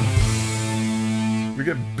 We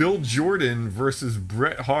got Bill Jordan versus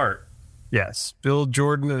Bret Hart. Yes. Bill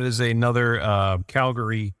Jordan is another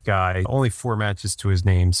Calgary guy. Only 4 matches to his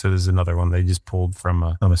name. So there's another one they just pulled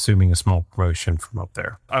from, I'm assuming, a small promotion from up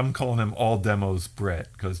there. I'm calling him All Demos Bret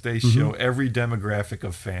because they show every demographic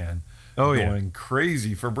of fan going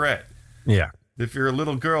crazy for Bret. Yeah. If you're a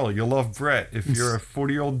little girl, you love Bret. If you're a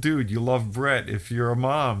 40-year-old dude, you love Bret. If you're a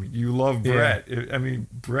mom, you love Bret. I mean,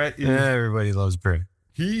 Bret is... Everybody loves Bret.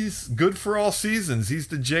 He's good for all seasons. He's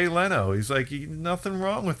the Jay Leno. He's like, nothing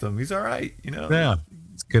wrong with him. He's all right, you know? Yeah.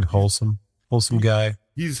 He's good, wholesome guy.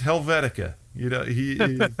 He's Helvetica. You know, he's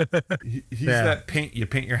that paint you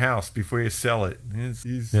paint your house before you sell it.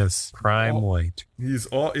 He's prime white. He's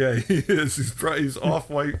all he is. He's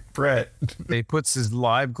off-white Bret. They puts his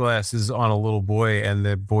live glasses on a little boy, and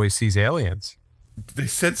the boy sees aliens. They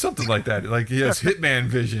said something like that. Like he has Hitman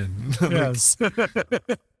vision. Yes.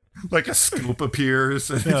 Like a scoop appears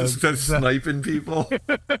and just starts sniping people.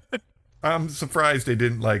 I'm surprised they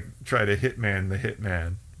didn't like try to Hitman the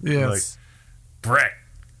Hitman. Yes. Like, Bret,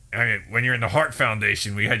 I mean, when you're in the Hart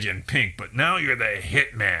Foundation, we had you in pink, but now you're the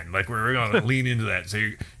Hitman. Like we're going to lean into that. So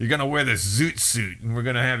you're going to wear this zoot suit, and we're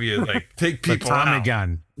going to have you like take people out. Tommy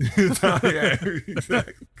gun. Yeah,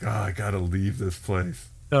 exactly. God, I got to leave this place.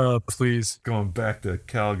 Please. Going back to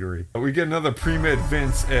Calgary. We get another pre-med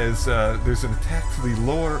Vince as there's an attack to the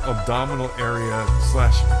lower abdominal area /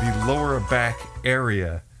 the lower back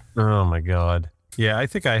area. Oh my God. Yeah, I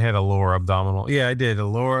think I had a lower abdominal. Yeah, I did. A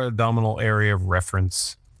lower abdominal area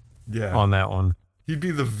reference on that one. He'd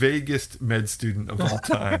be the vaguest med student of all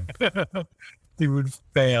time. He would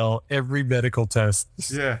fail every medical test.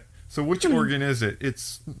 Yeah. So which organ is it?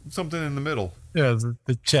 It's something in the middle. Yeah,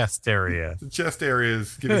 the chest area. The chest area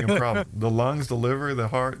is giving him a problem. The lungs, the liver, the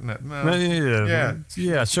heart, and that.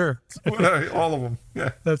 Yeah, sure. All of them.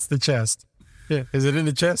 Yeah. That's the chest. Yeah. Is it in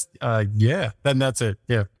the chest? Yeah. Then that's it.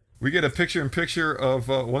 Yeah. We get a picture-in-picture of,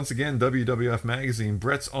 once again, WWF Magazine.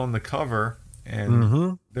 Bret's on the cover,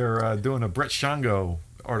 and they're doing a Bret Shango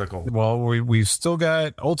article. Well, we've still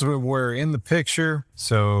got Ultimate Warrior in the picture,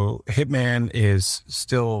 so Hitman is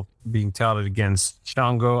still being touted against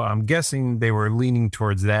Shango. I'm guessing they were leaning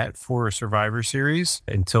towards that for Survivor Series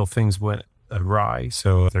until things went awry,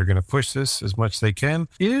 so they're going to push this as much as they can.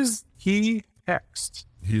 Is he hexed?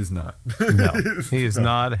 He is not. No, he is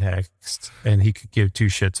not hexed, and he could give 2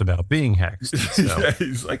 shits about being hexed. So. Yeah,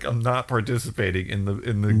 he's like, I'm not participating in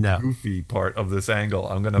the goofy part of this angle.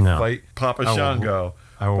 I'm going to fight Papa Shango.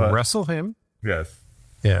 I will wrestle him. Yes.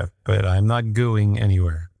 Yeah, but I'm not gooing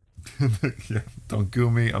anywhere. Yeah, don't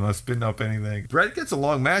goo me. I'm not spitting up anything. Bret gets a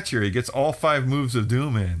long match here. He gets all 5 moves of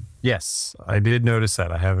Doom in. Yes, I did notice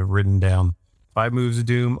that. I have it written down. 5 moves of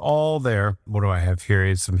doom, all there. What do I have here?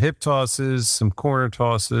 It's some hip tosses, some corner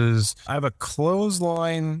tosses. I have a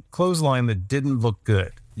clothesline that didn't look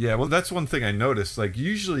good. Yeah, well, that's one thing I noticed. Like,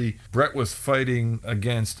 usually Brett was fighting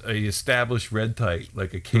against a established red tight,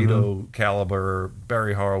 like a Kato caliber,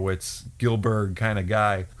 Barry Horowitz, Gilbert kind of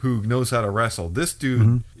guy who knows how to wrestle. This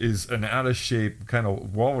dude is an out of shape kind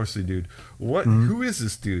of walrusy dude. Who is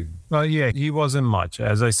this dude? Well, yeah, he wasn't much.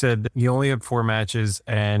 As I said, he only had 4 matches,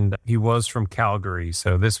 and he was from Calgary,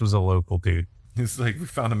 so this was a local dude. It's like, we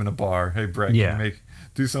found him in a bar. Hey, Brett, can you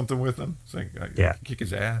do something with him? It's like, kick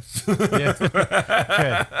his ass. Yeah.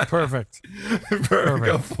 Okay. Perfect.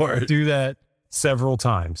 Go for it. Do that several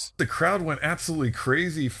times. The crowd went absolutely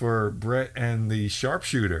crazy for Brett and the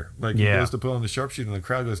sharpshooter. Like, he goes to put on the sharpshooter, and the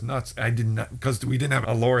crowd goes nuts. I did not, because we didn't have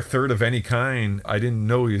a lower third of any kind. I didn't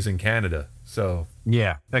know he was in Canada. So,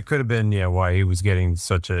 yeah, that could have been why he was getting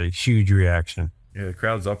such a huge reaction. Yeah, the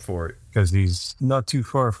crowd's up for it. Because he's not too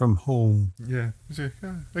far from home. Yeah. He's like,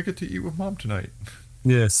 I get to eat with Mom tonight.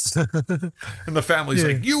 Yes. And the family's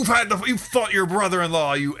like, you fought your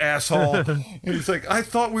brother-in-law, you asshole. And he's like, I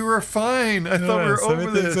thought we were fine. I thought we were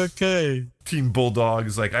over this. It's okay. Team Bulldog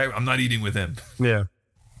is like, I'm not eating with him. Yeah.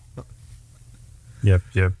 Yep.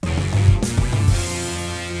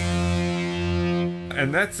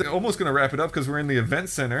 And that's almost going to wrap it up because we're in the event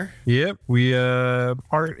center. Yep. We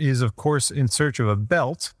Art is, of course, in search of a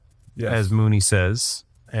belt, as Mooney says.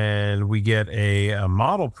 And we get a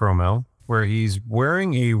model promo where he's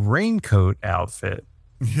wearing a raincoat outfit.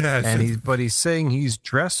 Yeah. But he's saying he's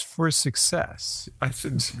dressed for success. I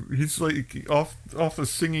said, he's like off of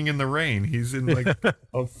Singing in the Rain. He's in like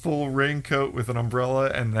a full raincoat with an umbrella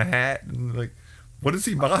and a hat. And like, what is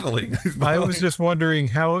he modeling? I was just wondering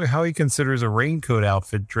how he considers a raincoat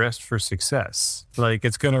outfit dressed for success. Like,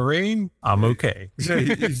 it's going to rain? I'm okay. Yeah,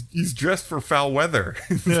 he's dressed for foul weather.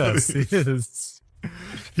 Yes, he is.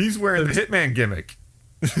 He's wearing the Hitman gimmick.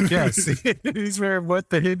 Yes, he's wearing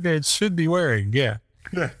what the Hitman should be wearing. Yeah,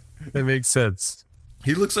 that makes sense.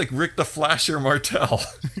 He looks like Rick the Flasher Martel.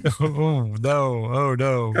 Oh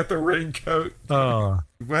no! Got the raincoat. Oh,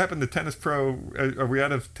 what happened to Tennis Pro? Are we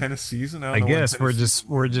out of tennis season? I guess we're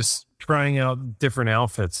just trying out different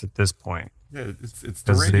outfits at this point. Yeah, it's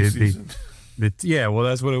the rainy season. Yeah, well,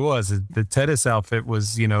 that's what it was. The tennis outfit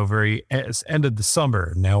was, very end of the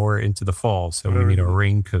summer. Now we're into the fall, so we need our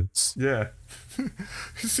raincoats. Yeah. You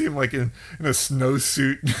see him like in a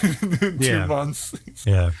snowsuit in 2 months.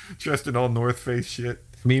 Yeah. Dressed in all North Face shit.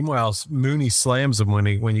 Meanwhile, Mooney slams him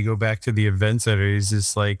when you go back to the event center. He's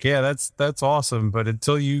just like, yeah, that's awesome, but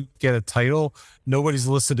until you get a title, nobody's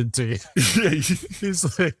listening to you. Yeah.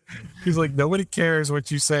 he's like, nobody cares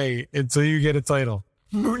what you say until you get a title.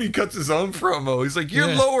 Mooney cuts his own promo. He's like, you're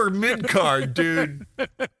lower mid-card, dude.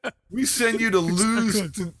 We send you to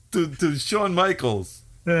lose to Shawn Michaels.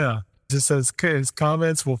 Yeah. Just says his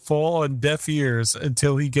comments will fall on deaf ears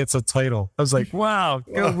until he gets a title. I was like, wow,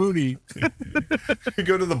 go Mooney. You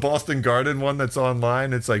go to the Boston Garden one that's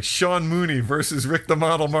online. It's like Sean Mooney versus Rick the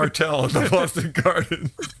Model Martel in the Boston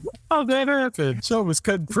Garden. How'd that happen? Sean was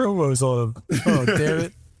cutting promos on him. Oh, damn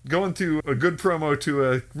it. Going to a good promo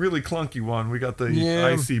to a really clunky one. We got the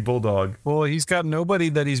IC Bulldog. Well, he's got nobody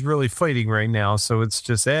that he's really fighting right now, so it's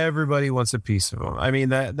just everybody wants a piece of him. I mean,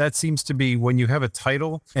 that seems to be when you have a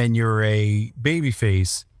title and you're a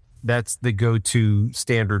babyface, that's the go-to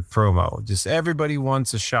standard promo. Just everybody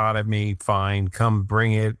wants a shot at me. Fine, come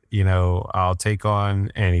bring it. I'll take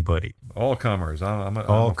on anybody. All comers. I'm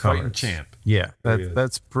a fighting champ. Yeah,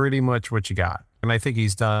 that's pretty much what you got. And I think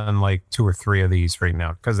he's done like 2 or 3 of these right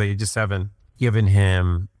now because they just haven't given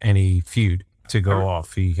him any feud to go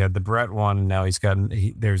off. He had the Brett one, and now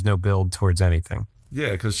there's no build towards anything.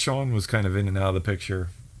 Yeah, because Sean was kind of in and out of the picture.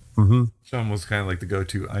 Mm-hmm. Sean was kind of like the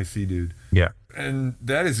go-to IC dude. Yeah. And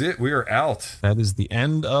that is it. We are out. That is the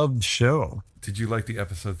end of the show. Did you like the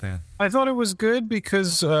episode, Than? I thought it was good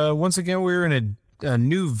because once again, we were in a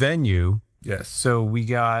new venue. Yes. So we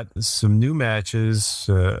got some new matches,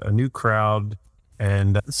 a new crowd,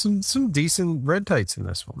 and some decent red tights in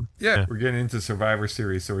this one. Yeah, we're getting into Survivor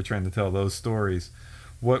Series, so we're trying to tell those stories.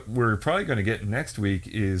 What we're probably going to get next week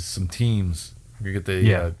is some teams. We're going to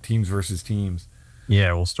get the teams versus teams.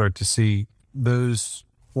 Yeah, we'll start to see those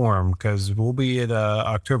form because we'll be at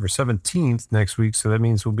October 17th next week, so that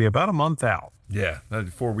means we'll be about a month out. Yeah, that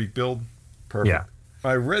 4-week build. Perfect. Yeah.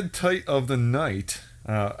 My red tight of the night,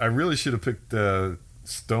 I really should have picked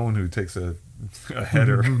Stone, who takes a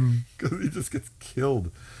header because he just gets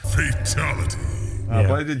killed. Fatality.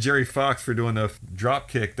 But I did Jerry Fox for doing the drop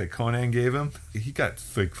kick that Conan gave him. He got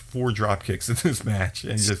like 4 drop kicks in this match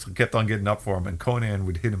and he just kept on getting up for him, and Conan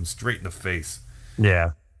would hit him straight in the face.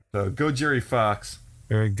 Yeah. So go Jerry Fox.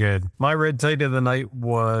 Very good. My red tight of the night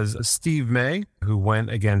was Steve May, who went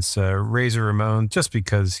against Razor Ramon just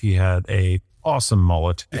because he had a awesome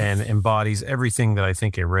mullet and embodies everything that I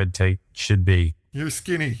think a red tight should be. You're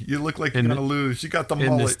skinny. You look like you're going to lose. You got the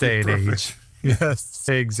mullet. In this day and age. Yes,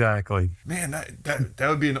 exactly. Man, that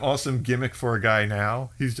would be an awesome gimmick for a guy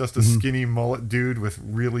now. He's just a skinny mullet dude with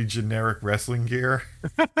really generic wrestling gear.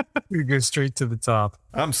 We go straight to the top.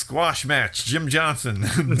 I'm Squash Match, Jim Johnson.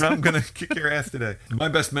 I'm going to kick your ass today. My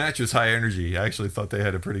best match was High Energy. I actually thought they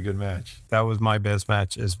had a pretty good match. That was my best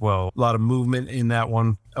match as well. A lot of movement in that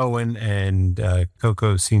one. Owen and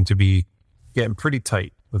Coco seem to be getting pretty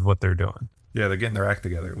tight with what they're doing. Yeah, they're getting their act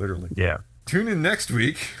together, literally. Yeah. Tune in next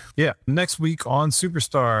week. Yeah. Next week on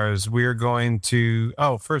Superstars, we're going to,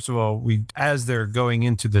 first of all, as they're going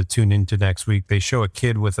into the tune into next week, they show a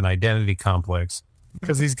kid with an identity complex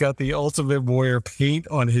because he's got the Ultimate Warrior paint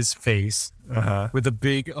on his face with a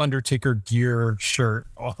big Undertaker gear shirt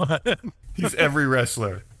on. He's every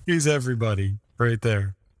wrestler. He's everybody right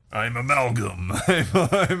there. I'm Amalgam.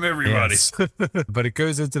 I'm everybody. Yes. But it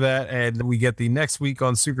goes into that, and we get the next week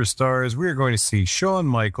on Superstars. We're going to see Shawn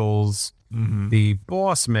Michaels. The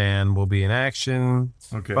Boss Man will be in action,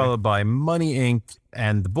 followed by Money Inc.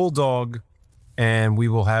 and the Bulldog. And we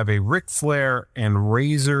will have a Ric Flair and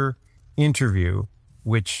Razor interview,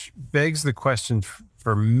 which begs the question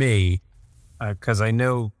for me, because I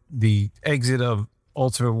know the exit of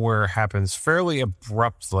Ultimate Warrior happens fairly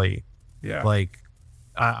abruptly. Yeah. Like,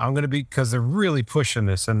 I'm going to be, because they're really pushing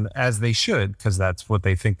this, and as they should, because that's what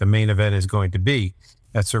they think the main event is going to be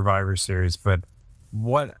at Survivor Series. But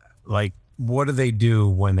what do they do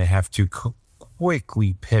when they have to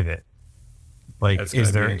quickly pivot? Like, that's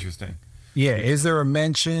is there interesting? Yeah, is there a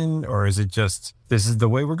mention, or is it just this is the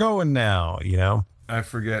way we're going now? You know, I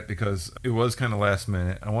forget because it was kind of last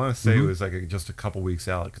minute. I want to say it was like just a couple weeks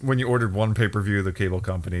out. When you ordered one pay-per-view, the cable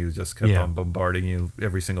company just kept on bombarding you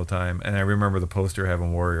every single time. And I remember the poster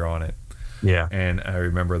having Warrior on it. Yeah. And I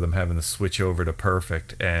remember them having to switch over to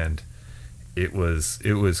Perfect, and it was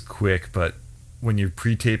quick. But when you're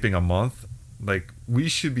pre-taping a month, like, we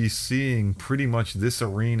should be seeing pretty much this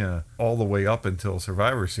arena all the way up until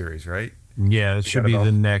Survivor Series, right? Yeah, it should be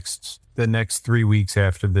the next 3 weeks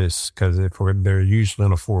after this, because they're usually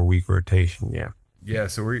in a 4-week rotation. Yeah. Yeah.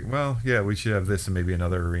 So we should have this and maybe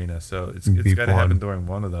another arena. So it's got to happen during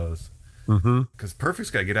one of those. Because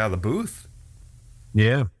Perfect's got to get out of the booth.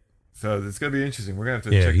 Yeah. So it's going to be interesting. We're going to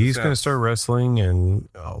have to check he's this out. going to start wrestling, and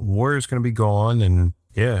Warrior's going to be gone, and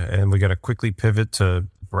and we got to quickly pivot to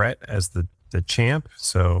Brett as the champ.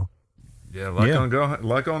 So a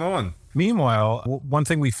lot going on. Meanwhile, one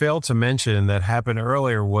thing we failed to mention that happened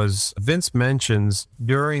earlier was Vince mentions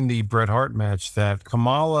during the Bret Hart match that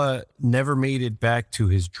Kamala never made it back to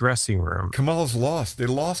his dressing room. Kamala's lost. They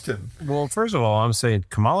lost him. Well, first of all, I'm saying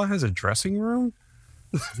Kamala has a dressing room?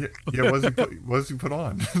 Yeah. What was he put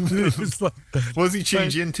on? What was he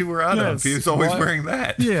change into or out of? He was always wearing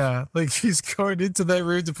that. Yeah, like he's going into that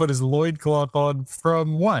room to put his loincloth on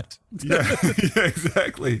from what? Yeah,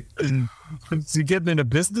 exactly. Is he getting in a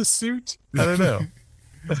business suit? I don't know.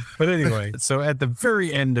 But anyway, so at the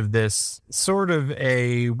very end of this, sort of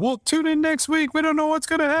we'll tune in next week, we don't know what's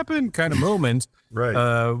going to happen kind of moment.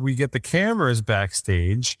 Right. We get the cameras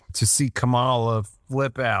backstage to see Kamala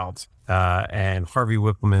flip out. And Harvey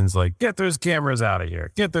Whippleman's like, get those cameras out of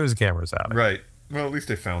here. Get those cameras out of here. Right. Well, at least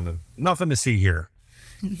they found him. Nothing to see here.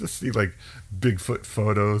 You just see like Bigfoot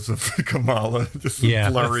photos of Kamala, just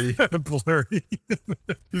blurry. Blurry.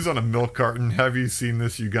 He's on a milk carton. Have you seen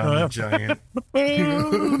this Ugandan giant?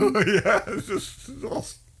 Yeah, it's just all...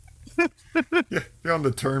 you're on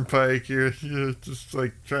the turnpike. You're just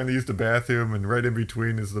like trying to use the bathroom, and right in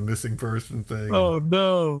between is the missing person thing. Oh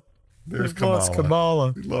no! There's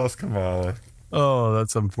Kamala. We lost Kamala. Oh,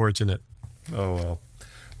 that's unfortunate. Oh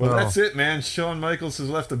well. That's it, man. Shawn Michaels has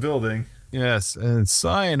left the building. Yes, and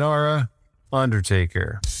sayonara,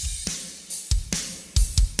 Undertaker.